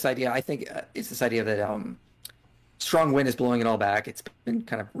this idea. I think it's this idea that strong wind is blowing it all back. It's been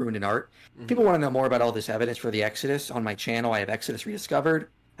kind of ruined in art. People want to know more about all this evidence for the Exodus. On my channel, I have Exodus Rediscovered.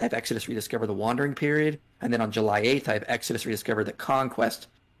 I have Exodus Rediscovered the Wandering Period. And then on July 8th, I have Exodus Rediscovered the Conquest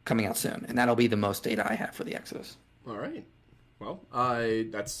coming out soon. And that'll be the most data I have for the Exodus. All right. Well,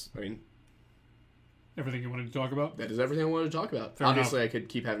 everything you wanted to talk about? That is everything I wanted to talk about. Fair Obviously, enough. I could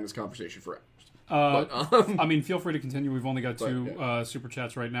keep having this conversation for hours. Feel free to continue. We've only got two Super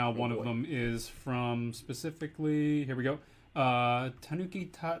Chats right now. One of them is from specifically, here we go,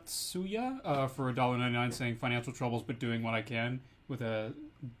 Tanuki Tatsuya for $1.99 saying financial troubles but doing what I can, with a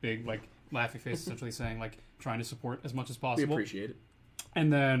big laughy face, essentially saying trying to support as much as possible. We appreciate it.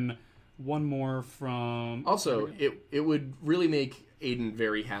 And then one more from... Also, it would really make Aiden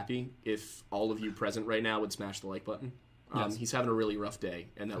very happy if all of you present right now would smash the like button. Yes. He's having a really rough day,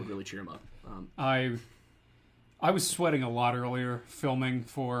 and that would really cheer him up. I was sweating a lot earlier filming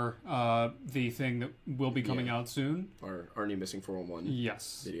for the thing that will be coming out soon. Our new Missing 411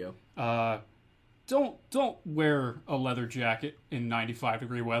 video. Don't wear a leather jacket in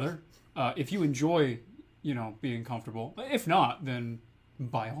 95-degree weather. If you enjoy, being comfortable. If not, then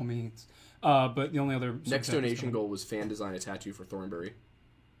by all means. But the only other... Next donation goal was fan design a tattoo for Thornbury.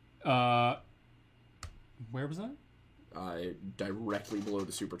 Where was that? Directly below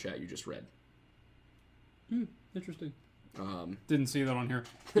the super chat you just read. Interesting. Didn't see that on here.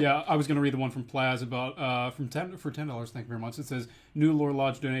 Yeah, I was going to read the one from Plaz about for $10. Thank you very much. It says new Lore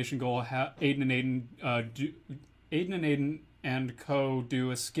Lodge donation goal. Aiden and Co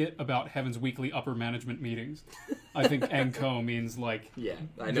do a skit about Heaven's weekly upper management meetings. I think and Co means I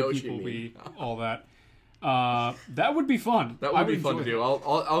know what you mean. All that. That would be fun. That would be fun to do.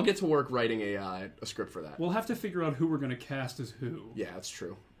 I'll get to work writing a script for that. We'll have to figure out who we're going to cast as who. Yeah, that's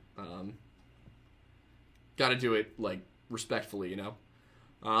true. Got to do it like respectfully, you know.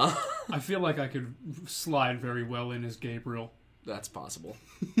 I feel like I could slide very well in as Gabriel. That's possible.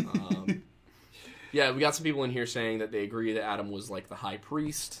 Yeah, we got some people in here saying that they agree that Adam was like the high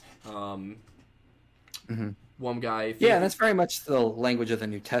priest. One guy... Yeah, that's very much the language of the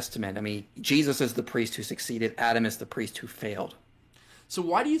New Testament. I mean, Jesus is the priest who succeeded. Adam is the priest who failed. So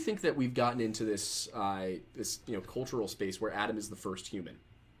why do you think that we've gotten into this cultural space where Adam is the first human?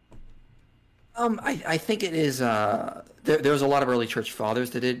 I think it is... There's a lot of early church fathers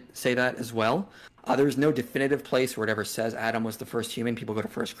that did say that as well. There's no definitive place where it ever says Adam was the first human. People go to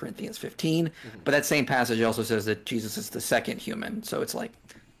 1 Corinthians 15. But that same passage also says that Jesus is the second human. So it's like,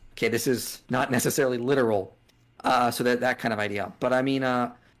 okay, this is not necessarily literal. So that kind of idea. But I mean,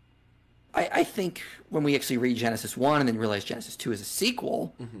 I think when we actually read Genesis 1 and then realize Genesis 2 is a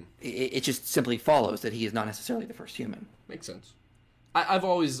sequel, it just simply follows that he is not necessarily the first human. Makes sense. I've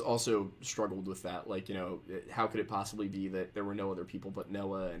always also struggled with that. Like, you know, how could it possibly be that there were no other people but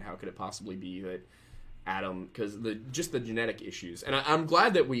Noah, and how could it possibly be that Adam? Because the genetic issues. And I'm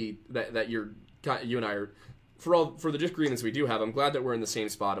glad that you and I are, for the disagreements we do have, I'm glad that we're in the same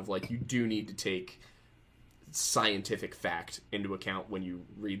spot of like, you do need to take scientific fact into account when you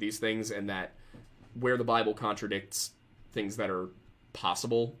read these things, and that where the Bible contradicts things that are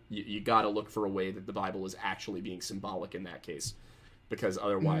possible, you got to look for a way that the Bible is actually being symbolic in that case. Because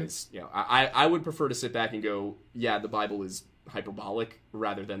otherwise, you know, I would prefer to sit back and go, yeah, the Bible is hyperbolic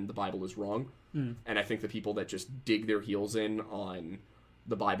rather than the Bible is wrong. And I think the people that just dig their heels in on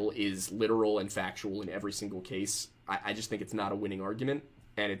the Bible is literal and factual in every single case, I just think it's not a winning argument,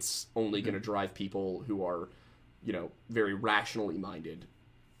 and it's only going to drive people who are, you know, very rationally minded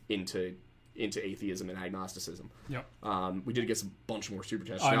into atheism and agnosticism. Yep. We did get a bunch more super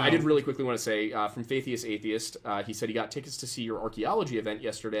chats. I did really quickly want to say, from Faithiest Atheist, he said he got tickets to see your archaeology event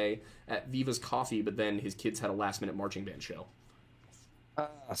yesterday at Viva's Coffee, but then his kids had a last-minute marching band show.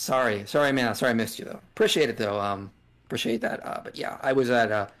 Sorry, man. Sorry I missed you, though. Appreciate it, though. Appreciate that. But yeah, I was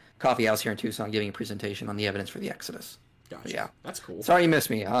at a coffee house here in Tucson giving a presentation on the evidence for the Exodus. Gotcha. But yeah. That's cool. Sorry you missed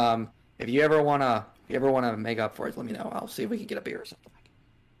me. If you ever wanna make up for it, let me know. I'll see if we can get a beer or something.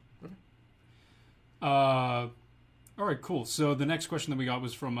 All right, cool. So the next question that we got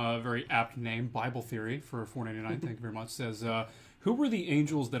was from a very apt name, Bible Theory, for $4.99. Thank you very much. Says, who were the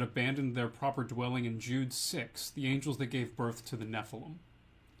angels that abandoned their proper dwelling in Jude 6, the angels that gave birth to the Nephilim?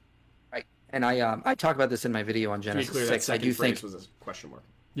 Right. And I talk about this in my video on Genesis 6. I do think was a question mark.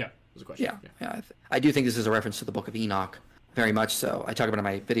 Yeah. It was a question. Yeah. I do think this is a reference to the book of Enoch, very much so. I talk about it in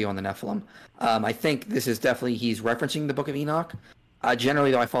my video on the Nephilim. I think this is definitely, he's referencing the book of Enoch.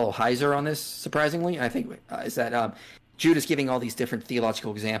 Generally, though, I follow Heiser on this, surprisingly. I think is that Jude is giving all these different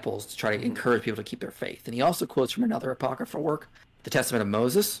theological examples to try to encourage people to keep their faith. And he also quotes from another apocryphal work, the Testament of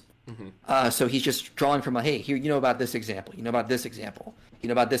Moses. So he's just drawing from, hey, here, you know about this example. You know about this example. You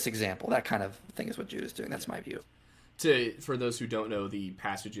know about this example. That kind of thing is what Jude is doing. That's my view. For those who don't know the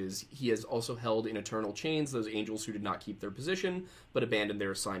passages, he has also held in eternal chains those angels who did not keep their position, but abandoned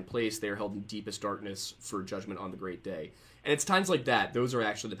their assigned place. They are held in deepest darkness for judgment on the great day. And it's times like that, those are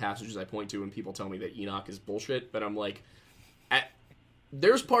actually the passages I point to when people tell me that Enoch is bullshit, but I'm like,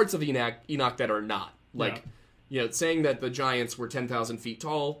 there's parts of Enoch that are not. Like, you know, saying that the giants were 10,000 feet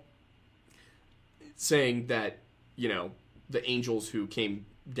tall, saying that, you know, the angels who came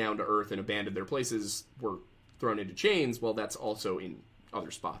down to earth and abandoned their places were thrown into chains, well, that's also in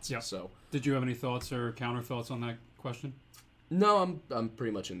other spots. Yeah. So, did you have any thoughts or counter thoughts on that question? No, I'm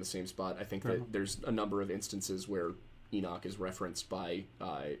pretty much in the same spot. I think that there's a number of instances where Enoch is referenced by,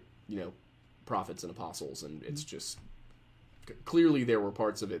 you know, prophets and apostles, and it's just clearly there were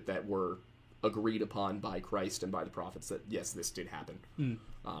parts of it that were agreed upon by Christ and by the prophets that yes, this did happen.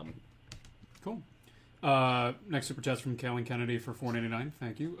 Cool. Next super chat's from Kalen Kennedy for $4.99.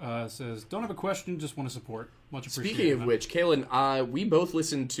 Thank you. Says, don't have a question, just want to support. Much appreciated. Speaking of which, Kalen, we both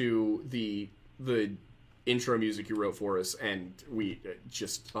listened to the intro music you wrote for us, and we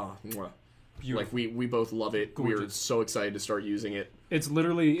just like we both love it. Gorgeous. We're so excited to start using it. It's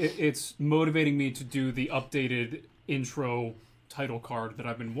literally it's motivating me to do the updated intro title card that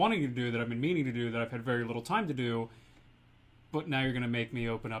I've been wanting to do, that I've been meaning to do, that I've had very little time to do. But now you're going to make me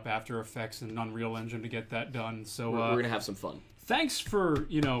open up After Effects and Unreal Engine to get that done. So we're going to have some fun. Thanks for,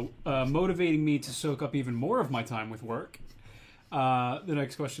 motivating me to soak up even more of my time with work. The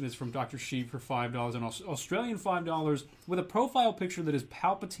next question is from Dr. Sheep for $5, an Australian $5, with a profile picture that is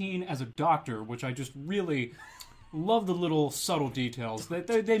Palpatine as a doctor, which I just really love the little subtle details.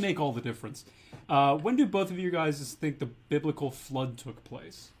 They make all the difference. When do both of you guys think the biblical flood took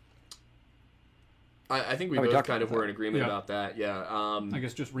place? I think we both kind of were in agreement about that. Yeah. I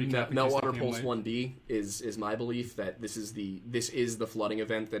guess just recap. Meltwater Pulse 1b is my belief that this is the flooding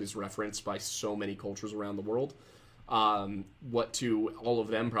event that is referenced by so many cultures around the world. What to all of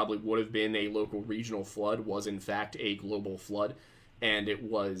them probably would have been a local regional flood was in fact a global flood, and it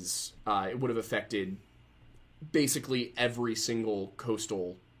would have affected basically every single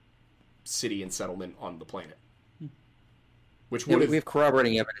coastal city and settlement on the planet. Which we have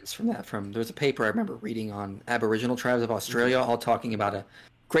corroborating evidence from that. There's a paper I remember reading on Aboriginal tribes of Australia, all talking about a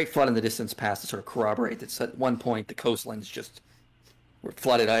great flood in the distance past to sort of corroborate that at one point the coastlines just were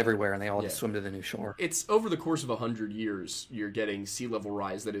flooded everywhere and they all just swim to the new shore. It's over the course of 100 years, you're getting sea level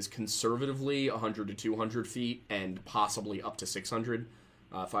rise that is conservatively 100 to 200 feet and possibly up to 600,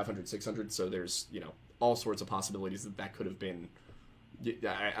 500, 600. So there's, all sorts of possibilities that could have been.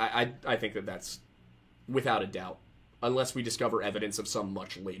 I think that's without a doubt. Unless we discover evidence of some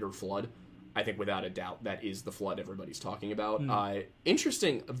much later flood, I think without a doubt that is the flood everybody's talking about. A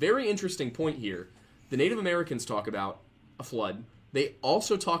very interesting point here. The Native Americans talk about a flood. They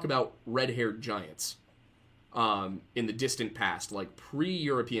also talk about red-haired giants in the distant past, like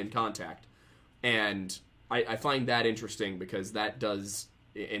pre-European contact. And I find that interesting because that does,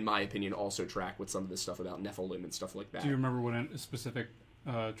 in my opinion, also track with some of this stuff about Nephilim and stuff like that. Do you remember what specific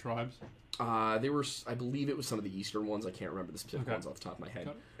tribes? They were, I believe it was some of the eastern ones. I can't remember the specific ones off the top of my head.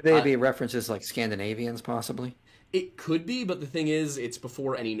 Could they be references like Scandinavians, possibly? It could be, but the thing is, it's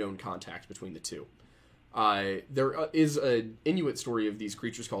before any known contact between the two. There is an Inuit story of these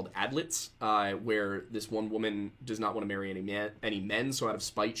creatures called Adlits, where this one woman does not want to marry any men, so out of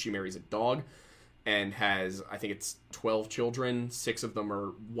spite, she marries a dog, and has, I think it's 12 children. 6 of them are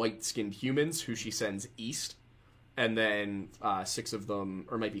white-skinned humans, who she sends east. And then 6 of them,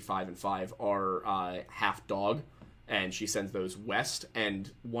 or maybe 5 and 5, are half dog, and she sends those west. And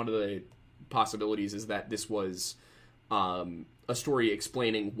one of the possibilities is that this was a story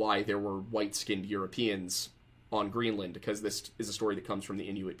explaining why there were white-skinned Europeans on Greenland, because this is a story that comes from the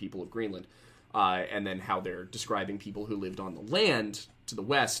Inuit people of Greenland, and then how they're describing people who lived on the land to the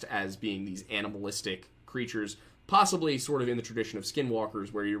west as being these animalistic creatures, possibly sort of in the tradition of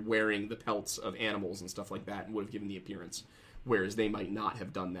skinwalkers, where you're wearing the pelts of animals and stuff like that, and would have given the appearance, whereas they might not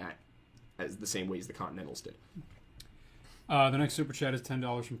have done that as the same ways the Continentals did. The next super chat is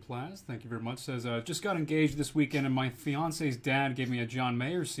 $10 from Plaz. Thank you very much. Says, just got engaged this weekend, and my fiance's dad gave me a John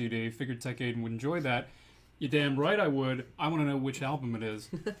Mayer CD. Figured Tech Aiden would enjoy that. You're damn right I would. I want to know which album it is.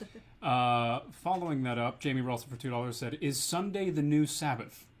 Following that up, Jamie Russell for $2 said, is Sunday the new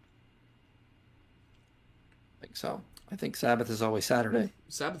Sabbath? I think so. I think Sabbath is always Saturday.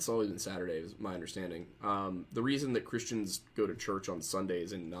 Sabbath's always been Saturday, is my understanding. The reason that Christians go to church on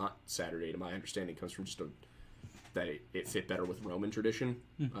Sundays and not Saturday, to my understanding, comes from just that it fit better with Roman tradition,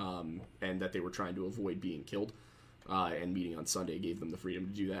 and that they were trying to avoid being killed. And meeting on Sunday gave them the freedom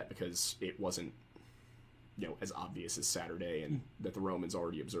to do that because it wasn't, as obvious as Saturday, and that the Romans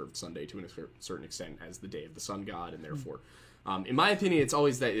already observed Sunday to a certain extent as the day of the sun god, and therefore. In my opinion, it's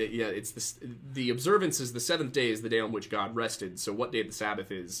always that, it's this, the observance is the 7th day is the day on which God rested, so what day the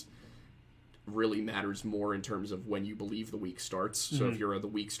Sabbath is really matters more in terms of when you believe the week starts. So if you're the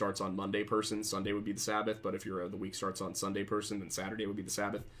week starts on Monday person, Sunday would be the Sabbath, but if you're the week starts on Sunday person, then Saturday would be the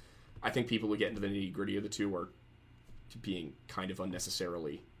Sabbath. I think people who get into the nitty-gritty of the two are being kind of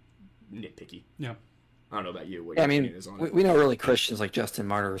unnecessarily nitpicky. Yeah. I don't know about you. We know early Christians like Justin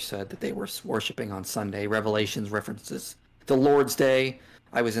Martyr said that they were worshiping on Sunday. Revelations references the Lord's Day.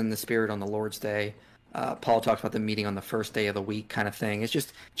 I was in the Spirit on the Lord's Day. Paul talks about the meeting on the first day of the week kind of thing. It's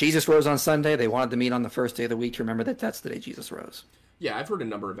just Jesus rose on Sunday. They wanted to meet on the first day of the week to remember that that's the day Jesus rose. Yeah, I've heard a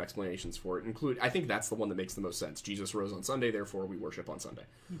number of explanations for it. I think that's the one that makes the most sense. Jesus rose on Sunday, therefore we worship on Sunday.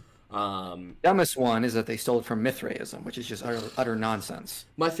 Dumbest one is that they stole it from Mithraism, which is just utter nonsense.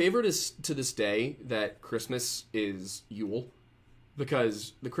 My favorite is, to this day, that Christmas is Yule.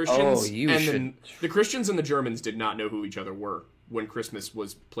 Because the Christians the Christians and the Germans did not know who each other were when Christmas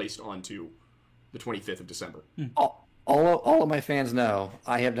was placed onto the 25th of December. All of my fans know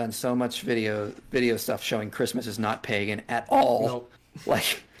I have done so much video stuff showing Christmas is not pagan at all. Nope.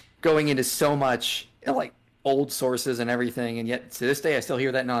 Like going into so much like old sources and everything, and yet to this day I still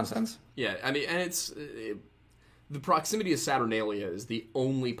hear that nonsense. Yeah, I mean, and it's the proximity of Saturnalia is the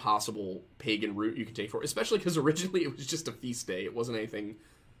only possible pagan route you can take for it, especially because originally it was just a feast day. It wasn't anything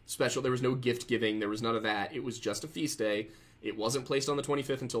special. There was no gift giving. There was none of that. It was just a feast day. It wasn't placed on the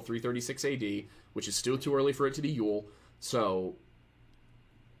 25th until 336 AD, which is still too early for it to be Yule. So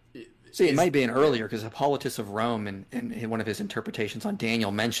See, it might be an earlier, because Hippolytus of Rome, in one of his interpretations on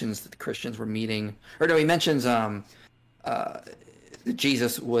Daniel, mentions that the Christians were meeting, or no, he mentions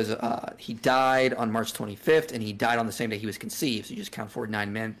Jesus was he died on March 25th, and he died on the same day he was conceived. So you just count forward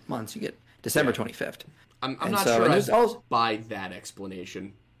 9 months, you get December 25th. I'm not sure I buy that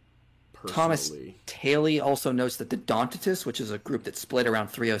explanation. Personally. Thomas Taylor also notes that the Donatists, which is a group that split around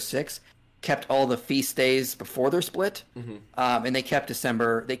 306, kept all the feast days before their split, and they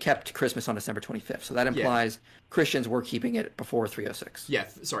kept Christmas on December 25th. So that implies Christians were keeping it before 306. Yeah,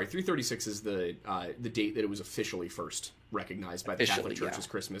 sorry, 336 is the date that it was officially first recognized by the Catholic Church as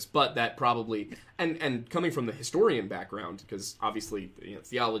Christmas. But that probably, and coming from the historian background, because obviously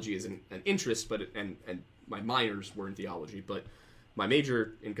theology is an interest, but and my minors were in theology, but my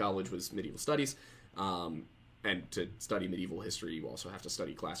major in college was medieval studies. And to study medieval history, you also have to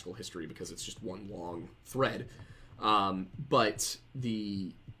study classical history because it's just one long thread. But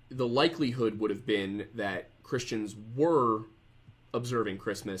the likelihood would have been that Christians were observing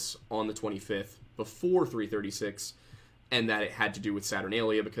Christmas on the 25th before 336, and that it had to do with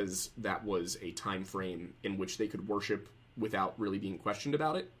Saturnalia because that was a time frame in which they could worship without really being questioned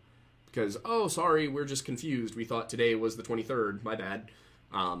about it. Because, oh, sorry, we're just confused. We thought today was the 23rd. My bad.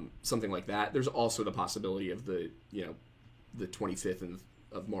 Something like that. There's also the possibility of the 25th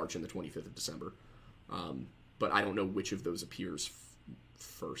of March and the 25th of December. But I don't know which of those appears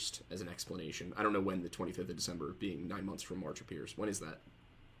first as an explanation. I don't know when the 25th of December, being 9 months from March, appears. When is that?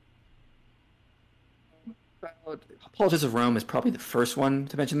 Hippolytus of Rome is probably the first one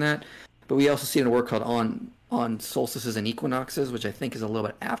to mention that. But we also see in a work called On Solstices and Equinoxes, which I think is a little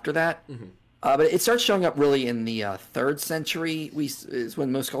bit after that. Mm-hmm. But it starts showing up really in the 3rd century. Is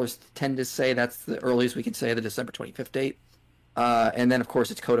when most scholars tend to say that's the earliest we can say the December 25th date. And then, of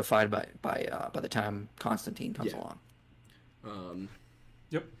course, it's codified by the time Constantine comes along.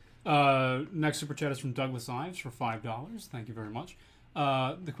 Yep. Next super chat is from Douglas Ives for $5. Thank you very much.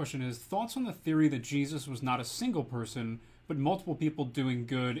 The question is, thoughts on the theory that Jesus was not a single person, but multiple people doing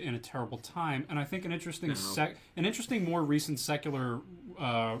good in a terrible time? And I think an interesting, more recent secular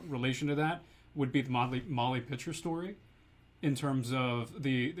relation to that would be the Molly Pitcher story. In terms of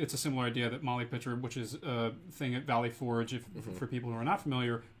it's a similar idea that Molly Pitcher, which is a thing at Valley Forge, for people who are not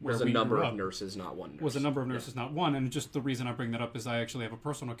familiar, was a number of nurses, not one nurse. Was a number of nurses, not one. And just the reason I bring that up is I actually have a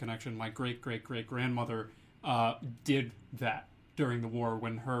personal connection. My great-great-great-grandmother did that during the war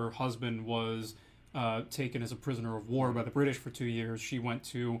when her husband was taken as a prisoner of war by the British for 2 years. She went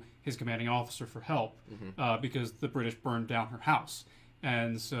to his commanding officer for help because the British burned down her house.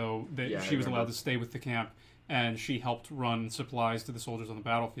 And so she was allowed to stay with the camp, and she helped run supplies to the soldiers on the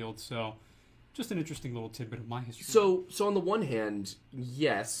battlefield. So just an interesting little tidbit of my history. So on the one hand,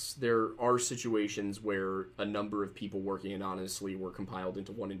 yes, there are situations where a number of people working anonymously were compiled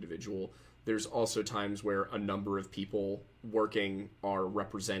into one individual. There's also times where a number of people working are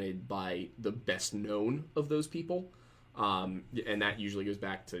represented by the best known of those people. And that usually goes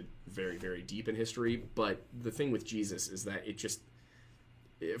back to very, very deep in history. But the thing with Jesus is that it just...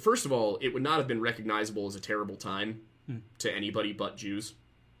 First of all, it would not have been recognizable as a terrible time to anybody but Jews.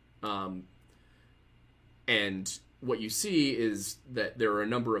 And what you see is that there are a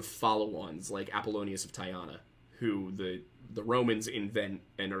number of follow-ons, like Apollonius of Tyana, who the Romans invent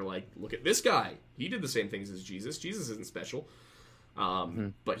and are like, look at this guy. He did the same things as Jesus. Jesus isn't special.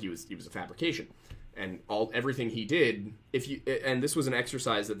 But he was a fabrication. And everything he did, and this was an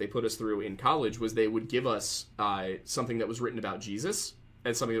exercise that they put us through in college, was they would give us something that was written about Jesus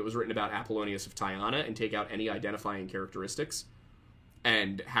and something that was written about Apollonius of Tyana and take out any identifying characteristics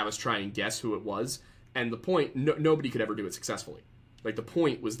and have us try and guess who it was. And the point, nobody could ever do it successfully. Like, the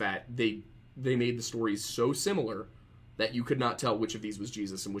point was that they made the stories so similar that you could not tell which of these was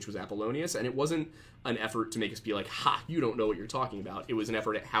Jesus and which was Apollonius. And it wasn't an effort to make us be like, ha, you don't know what you're talking about. It was an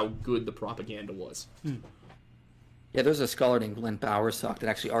effort at how good the propaganda was. Yeah, there's a scholar named Glenn Bowersock that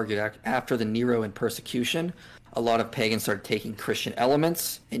actually argued after the Neroan persecution, a lot of pagans started taking Christian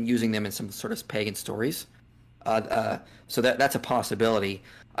elements and using them in some sort of pagan stories. So that's a possibility.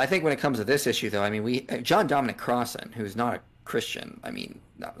 I think when it comes to this issue, though, I mean, John Dominic Crossan, who's not a Christian, I mean,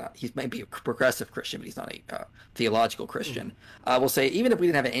 he's maybe a progressive Christian, but he's not a theological Christian, will say, even if we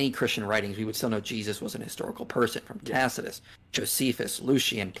didn't have any Christian writings, we would still know Jesus was an historical person, from Tacitus, Josephus,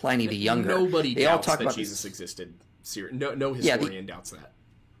 Lucian, Pliny the Younger. Nobody doubts that Jesus existed. No historian doubts that.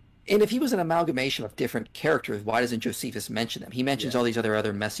 And if he was an amalgamation of different characters, why doesn't Josephus mention them? He mentions all these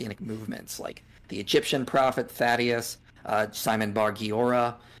other messianic movements, like the Egyptian prophet Thaddeus, Simon Bar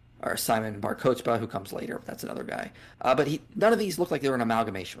Giora, or Simon Bar Kokhba, who comes later. That's another guy. But none of these look like they were an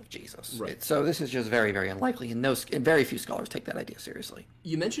amalgamation of Jesus. Right. So this is just very, very unlikely, and very few scholars take that idea seriously.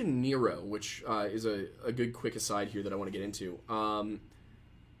 You mentioned Nero, which is a good quick aside here that I want to get into.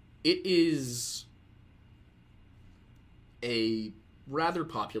 It is a rather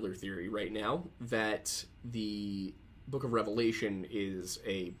popular theory right now that the Book of Revelation is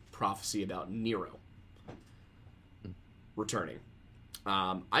a prophecy about Nero returning.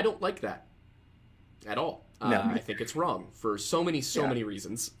 I don't like that at all. No. I think it's wrong for so many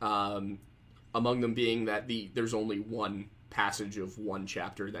reasons. Among them being that there's only one passage of one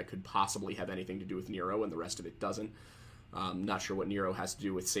chapter that could possibly have anything to do with Nero, and the rest of it doesn't. Not sure what Nero has to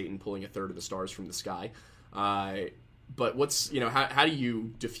do with Satan pulling a third of the stars from the sky. But how do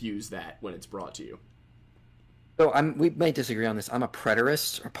you diffuse that when it's brought to you? So we may disagree on this. I'm a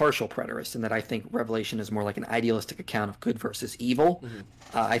preterist, or partial preterist, in that I think Revelation is more like an idealistic account of good versus evil. Mm-hmm.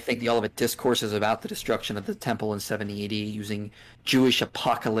 I think the Olivet Discourse is about the destruction of the temple in 70 AD using Jewish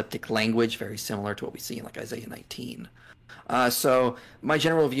apocalyptic language, very similar to what we see in like Isaiah 19. So my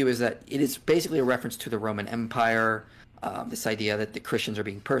general view is that it is basically a reference to the Roman Empire, this idea that the Christians are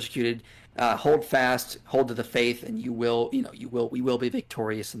being persecuted. Hold fast, hold to the faith, and we will be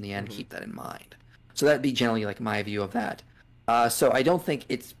victorious in the end. Mm-hmm. Keep that in mind. So that'd be generally like my view of that. So I don't think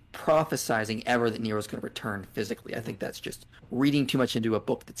it's prophesizing ever that Nero's going to return physically. I think that's just reading too much into a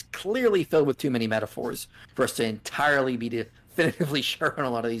book that's clearly filled with too many metaphors for us to entirely be definitively sure on a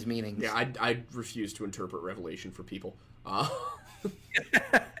lot of these meanings. Yeah, I refuse to interpret Revelation for people. Yeah,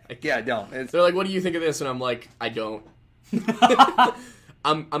 I don't. They're like, what do you think of this? And I'm like, I don't.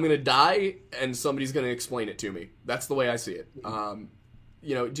 I'm going to die, and somebody's going to explain it to me. That's the way I see it.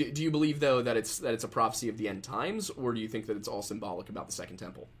 Do you believe, though, that it's a prophecy of the end times, or do you think that it's all symbolic about the Second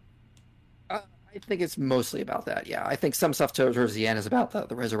Temple? I think it's mostly about that, yeah. I think some stuff towards the end is about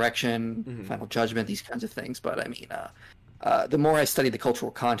the resurrection, mm-hmm. final judgment, these kinds of things. But, I mean, the more I studied the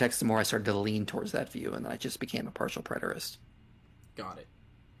cultural context, the more I started to lean towards that view, and then I just became a partial preterist. Got it.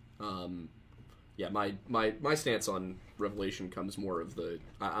 Yeah, my stance on Revelation comes more of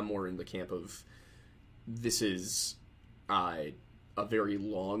I'm more in the camp of this is a very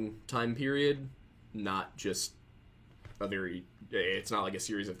long time period, not just it's not like a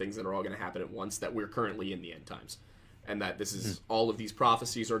series of things that are all going to happen at once, that we're currently in the end times. And that this is all of these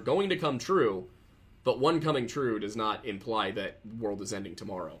prophecies are going to come true, but one coming true does not imply that the world is ending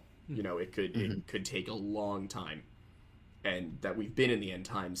tomorrow. It could take a long time. And that we've been in the end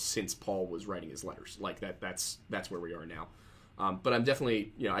times since Paul was writing his letters. Like that's where we are now. But I'm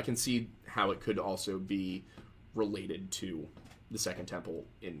definitely, I can see how it could also be related to the Second Temple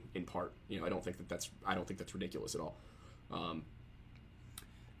in part. I don't think that's ridiculous at all.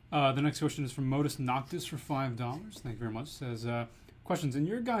 The next question is from Modus Noctis for $5. Thank you very much. Says, questions. In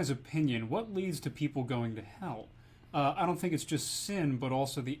your guys' opinion, what leads to people going to hell? I don't think it's just sin, but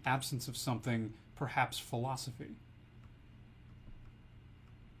also the absence of something, perhaps philosophy.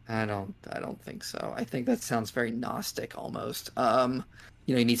 I don't think so. I think that sounds very Gnostic almost.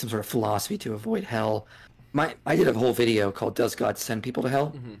 You need some sort of philosophy to avoid hell. I did a whole video called "Does God Send People to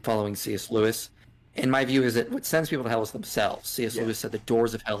Hell?" Mm-hmm. following C.S. Lewis. And my view is that what sends people to hell is themselves. C.S. Lewis said the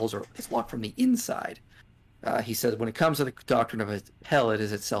doors of hell is locked from the inside. He said when it comes to the doctrine of hell, it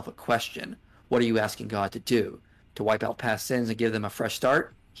is itself a question. What are you asking God to do? To wipe out past sins and give them a fresh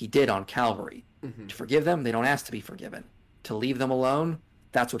start? He did on Calvary. Mm-hmm. To forgive them, they don't ask to be forgiven. To leave them alone?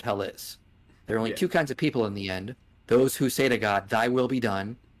 That's what hell is. There are only two kinds of people in the end. Those who say to God, thy will be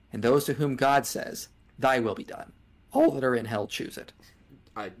done, and those to whom God says, thy will be done. All that are in hell choose it.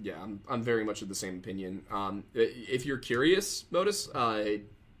 I'm very much of the same opinion. If you're curious, Modus,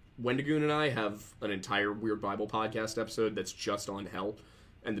 Wendigoon and I have an entire Weird Bible podcast episode that's just on hell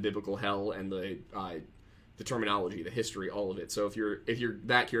and the biblical hell and the terminology, the history, all of it. So if you're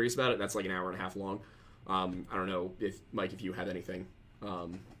that curious about it, that's like an hour and a half long. I don't know if Mike, if you have anything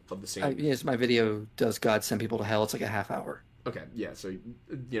of the same. Yes, my video "Does God Send People to Hell?" It's like a half hour. Okay, yeah. So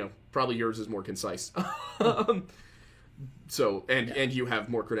probably yours is more concise. So and you have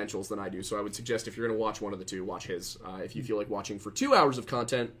more credentials than I do. So I would suggest if you're going to watch one of the two, watch his. If you feel like watching for 2 hours of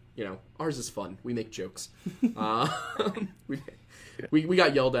content, ours is fun. We make jokes. We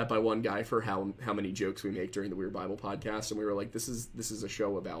got yelled at by one guy for how many jokes we make during the Weird Bible podcast, and we were like, this is a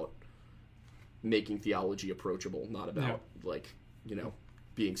show about making theology approachable, not about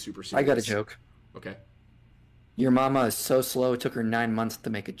being super serious. I got a joke. Okay. Your mama is so slow, it took her 9 months to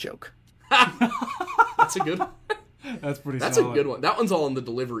make a joke. That's a good one. That's pretty That's solid. a good one. That one's all in the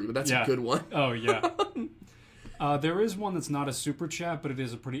delivery, but that's a good one. Oh, yeah. There is one that's not a super chat, but it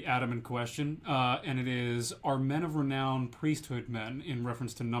is a pretty adamant question, and it is: Are men of renown priesthood men? In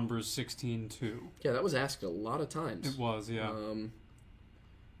reference to Numbers 16:2. Yeah, that was asked a lot of times. It was, yeah.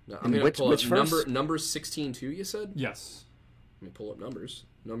 No, I'm going to pull which up verse? Numbers 16:2. You said? Yes. Let me pull up Numbers.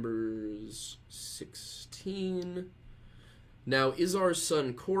 Numbers 16. Now Izhar's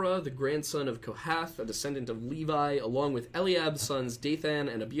son Korah, the grandson of Kohath, a descendant of Levi, along with Eliab's sons Dathan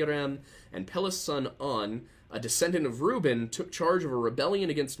and Abiram, and Pelah's son On, a descendant of Reuben, took charge of a rebellion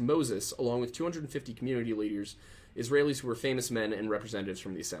against Moses, along with 250 community leaders, Israelis who were famous men and representatives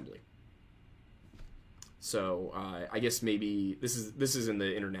from the assembly. So I guess maybe this is in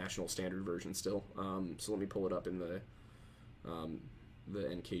the International Standard Version still. So let me pull it up in the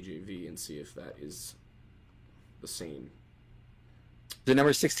NKJV and see if that is the same. The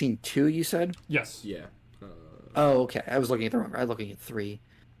number 16:2, you said? Yes. Yeah. Oh, okay. I was looking at the wrong. I was looking at 3.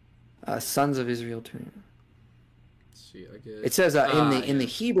 Sons of Israel. Let's see, I guess. It says in the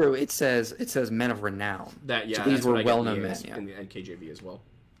Hebrew, it says men of renown. That so these were well-known men. In the NKJV as well.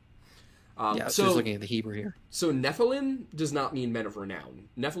 So just looking at the Hebrew here. So Nephilim does not mean men of renown.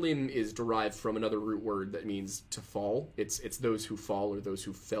 Nephilim is derived from another root word that means to fall. It's those who fall or those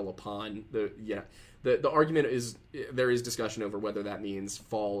who fell upon. The argument is there is discussion over whether that means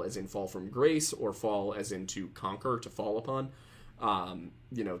fall as in fall from grace or fall as in to conquer, to fall upon.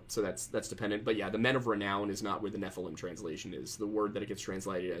 So that's dependent. But yeah, the men of renown is not where the Nephilim translation is. The word that it gets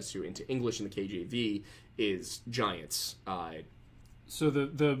translated as to into English in the KJV is giants. So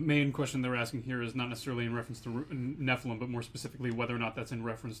the main question they're asking here is not necessarily in reference to Nephilim, but more specifically whether or not that's in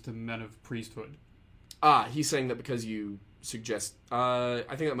reference to men of priesthood. He's saying that because you suggest... I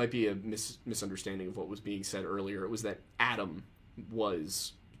think that might be a misunderstanding of what was being said earlier. It was that Adam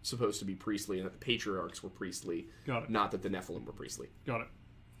was supposed to be priestly and that the patriarchs were priestly. Got it. Not that the Nephilim were priestly. Got it.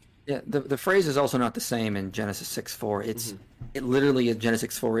 Yeah, the phrase is also not the same in Genesis 6:4. It literally in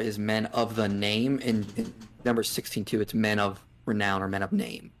Genesis 6:4 is men of the name. In number 16:2, it's men of renown or men of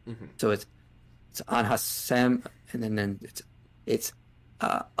name. So it's on Hashem, and then it's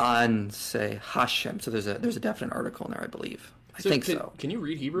on say Hashem. So there's a definite article in there, I believe. I think so. Can you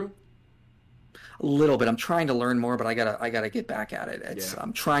read Hebrew? A little bit. I'm trying to learn more, but I gotta get back at it.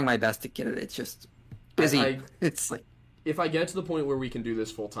 I'm trying my best to get it. It's just busy. It's like if I get to the point where we can do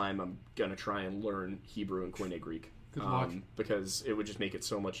this full time, I'm gonna try and learn Hebrew and Koine Greek. Good luck. Because it would just make it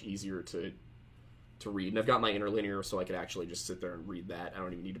so much easier to read. And I've got my interlinear, so I could actually just sit there and read that. I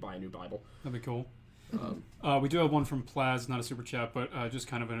don't even need to buy a new Bible. That'd be cool. We do have one from Plaz, not a super chat, but just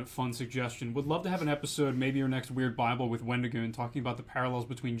kind of a fun suggestion. Would love to have an episode, maybe your next Weird Bible with Wendigoon, talking about the parallels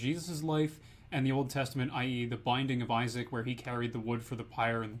between Jesus' life and the Old Testament, i.e. the binding of Isaac, where he carried the wood for the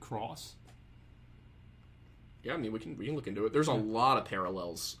pyre and the cross. Yeah, I mean, we can look into it. There's a lot of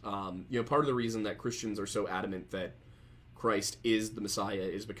parallels. Part of the reason that Christians are so adamant that Christ is the Messiah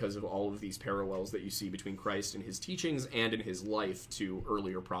is because of all of these parallels that you see between Christ and his teachings and in his life to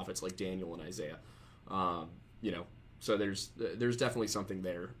earlier prophets like Daniel and Isaiah. So there's definitely something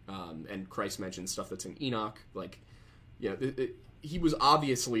there. And Christ mentions stuff that's in Enoch. He was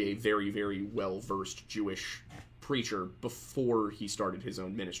obviously a very, very well-versed Jewish preacher before he started his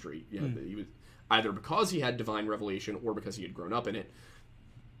own ministry. He was either because he had divine revelation or because he had grown up in it.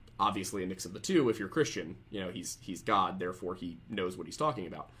 Obviously a mix of the two. If you're Christian, he's God, therefore he knows what he's talking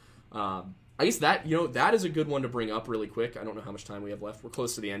about. I guess that is a good one to bring up really quick. I don't know how much time we have left. We're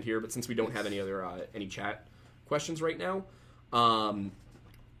close to the end here, but since we don't have any other any chat questions right now,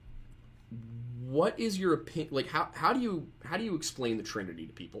 what is your opinion? Like, how do you explain the Trinity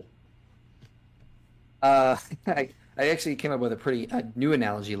to people? I actually came up with a pretty new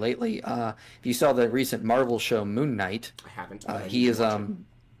analogy lately. If you saw the recent Marvel show Moon Knight, I haven't. Well,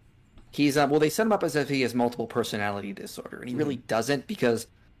 they set him up as if he has multiple personality disorder, and he really doesn't, because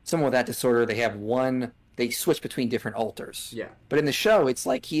someone with that disorder, they switch between different alters. Yeah. But in the show, it's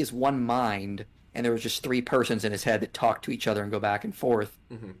like he is one mind, and there was just 3 persons in his head that talk to each other and go back and forth.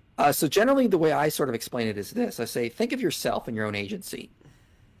 So generally, the way I sort of explain it is this. I say, think of yourself and your own agency.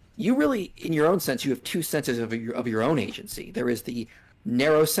 You really, in your own sense, you have 2 senses of your own agency. There is the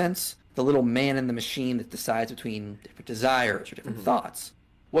narrow sense, the little man in the machine that decides between different desires or different thoughts.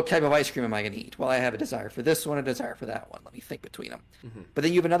 What type of ice cream am I going to eat? Well, I have a desire for this one, a desire for that one. Let me think between them. But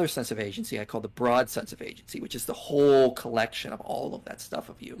then you have another sense of agency I call the broad sense of agency, which is the whole collection of all of that stuff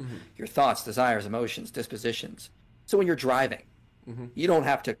of you. Your thoughts, desires, emotions, dispositions. So when you're driving, you don't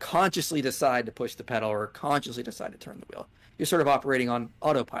have to consciously decide to push the pedal or consciously decide to turn the wheel. You're sort of operating on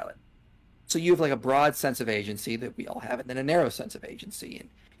autopilot. So you have like a broad sense of agency that we all have, and then a narrow sense of agency. And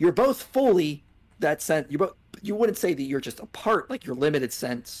you're both fully that sense, you wouldn't say that you're just a part, like your limited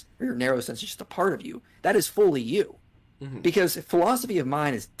sense or your narrow sense is just a part of you. That is fully you. Because philosophy of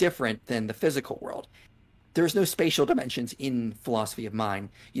mind is different than the physical world. There's no spatial dimensions in philosophy of mind.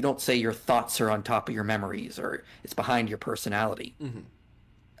 You don't say your thoughts are on top of your memories or it's behind your personality.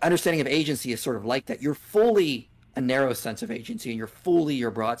 Understanding of agency is sort of like that. You're fully a narrow sense of agency and you're fully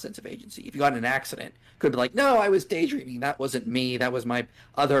your broad sense of agency. If you got in an accident, could be like, no, I was daydreaming. That wasn't me. That was my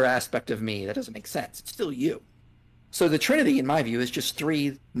other aspect of me. That doesn't make sense. It's still you. So the Trinity, in my view, is just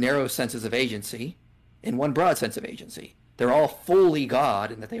three narrow senses of agency and one broad sense of agency. They're all fully God,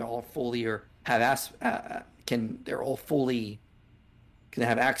 and that they all fully can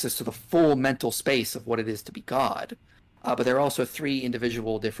have access to the full mental space of what it is to be God. But there are also three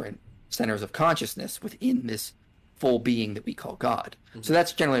individual different centers of consciousness within this full being that we call God. So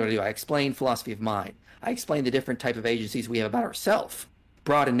that's generally what I do. I explain philosophy of mind. I explain the different type of agencies we have about ourselves,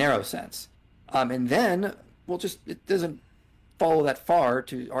 broad and narrow sense. And then it doesn't follow that far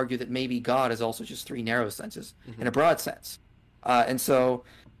to argue that maybe God is also just three narrow senses in a broad sense. And so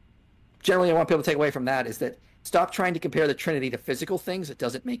generally I want people to take away from that is that stop trying to compare the Trinity to physical things. It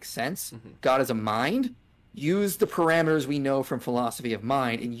doesn't make sense. God is a mind. Use the parameters we know from philosophy of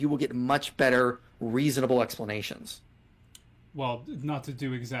mind, and you will get much better, reasonable explanations. Well, not to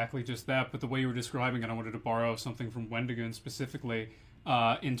do exactly just that, but the way you were describing it, I wanted to borrow something from Wendigon specifically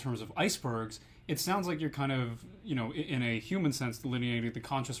in terms of icebergs. It sounds like you're kind of, in a human sense, delineating the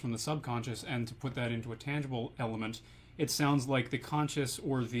conscious from the subconscious, and to put that into a tangible element, it sounds like the conscious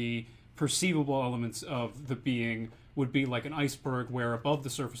or the perceivable elements of the being would be like an iceberg where above the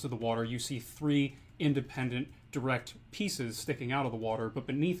surface of the water you see three independent, direct pieces sticking out of the water, but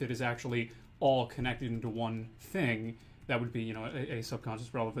beneath it is actually all connected into one thing. That would be, a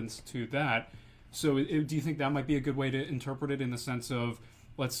subconscious relevance to that. So do you think that might be a good way to interpret it in the sense of,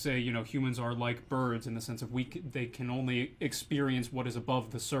 let's say, humans are like birds in the sense of they can only experience what is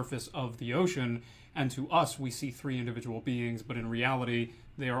above the surface of the ocean, and to us we see three individual beings, but in reality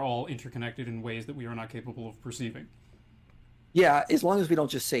they are all interconnected in ways that we are not capable of perceiving. Yeah, as long as we don't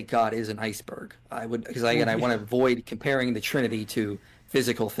just say God is an iceberg. I want to avoid comparing the Trinity to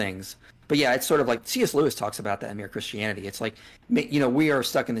physical things. But yeah, it's sort of like C.S. Lewis talks about that in Mere Christianity. It's like, we are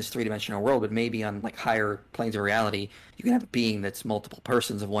stuck in this three-dimensional world, but maybe on like higher planes of reality, you can have a being that's multiple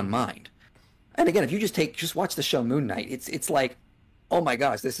persons of one mind. And again, if you just watch the show Moon Knight, it's like, oh my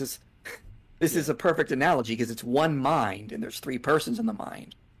gosh, this is a perfect analogy because it's one mind and there's three persons in the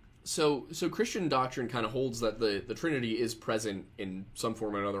mind. So Christian doctrine kind of holds that the Trinity is present in some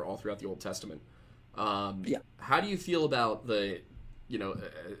form or another all throughout the Old Testament. How do you feel about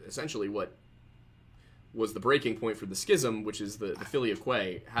essentially what was the breaking point for the schism, which is the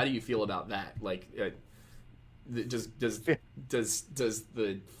Filioque? How do you feel about that? Like, does the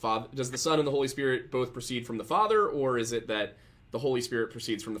Son and the Holy Spirit both proceed from the Father, or is it that the Holy Spirit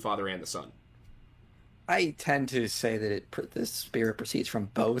proceeds from the Father and the Son? I tend to say that the Spirit proceeds from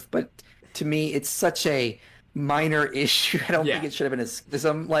both, but to me, it's such a minor issue. I don't think it should have been a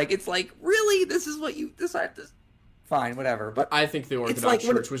schism. Like, it's like, really? This is what you decide to... Fine, whatever. But I think the Orthodox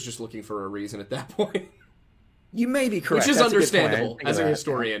Church was just looking for a reason at that point. You may be correct. Which is understandable. As a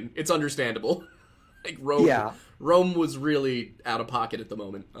historian, it's understandable. Like, Rome was really out of pocket at the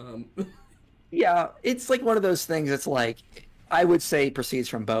moment. Yeah, it's like one of those things. It's like, I would say proceeds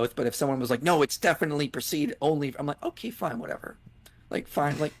from both, but if someone was like, no, it's definitely proceed only, I'm like, okay, fine, whatever. Like,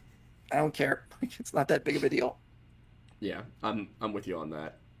 fine, like, I don't care. Like, it's not that big of a deal. Yeah, I'm with you on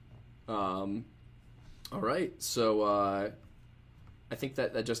that. All right, so I think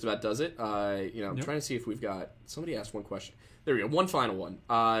that just about does it. I'm trying to see if we've got... Somebody asked one question. There we go, one final one.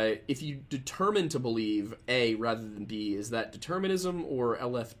 If you determine to believe A rather than B, is that determinism or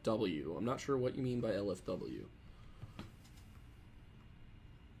LFW? I'm not sure what you mean by LFW.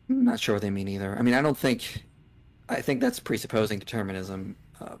 I'm not sure what they mean either. I mean, I think that's presupposing determinism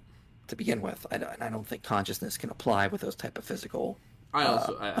to begin with. I don't think consciousness can apply with those type of physical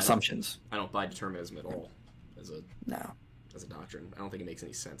assumptions. I don't buy determinism at all as a doctrine. I don't think it makes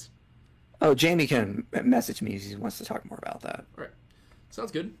any sense. Oh, Jamie can message me if he wants to talk more about that. All right.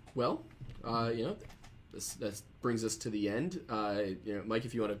 Sounds good. Well, that brings us to the end. Mike,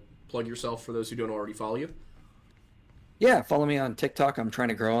 if you want to plug yourself for those who don't already follow you. Yeah, follow me on TikTok. I'm trying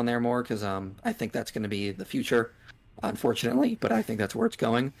to grow on there more because I think that's going to be the future, unfortunately, but I think that's where it's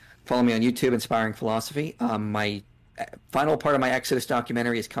going. Follow me on YouTube, Inspiring Philosophy. My final part of my Exodus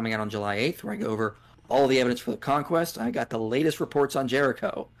documentary is coming out on July 8th, where I go over all the evidence for the conquest. I got the latest reports on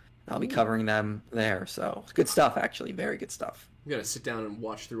Jericho. I'll be covering them there. So good stuff, actually. Very good stuff. I'm going to sit down and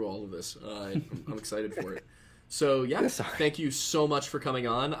watch through all of this. I'm excited for it. So yeah, thank you so much for coming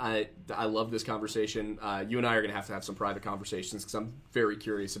on. I love this conversation. You and I are going to have some private conversations because I'm very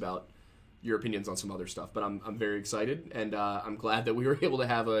curious about your opinions on some other stuff. But I'm very excited, and I'm glad that we were able to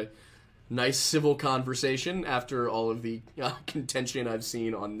have a nice civil conversation after all of the contention I've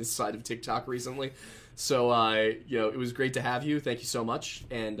seen on this side of TikTok recently. So it was great to have you. Thank you so much,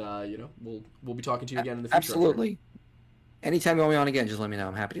 and we'll be talking to you again in the future. Absolutely. Anytime you want me on again, just let me know.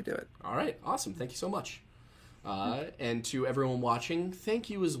 I'm happy to do it. All right, awesome. Thank you so much. And to everyone watching,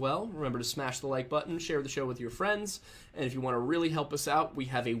 thank you as well. Remember to smash the like button, share the show with your friends, and if you want to really help us out, we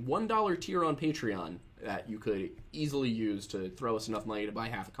have a $1 tier on Patreon that you could easily use to throw us enough money to buy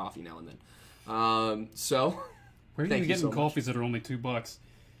half a coffee now and then. So, where are you getting coffees that are only $2?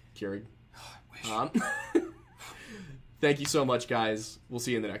 Keurig. Thank you so much, guys. We'll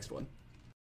see you in the next one.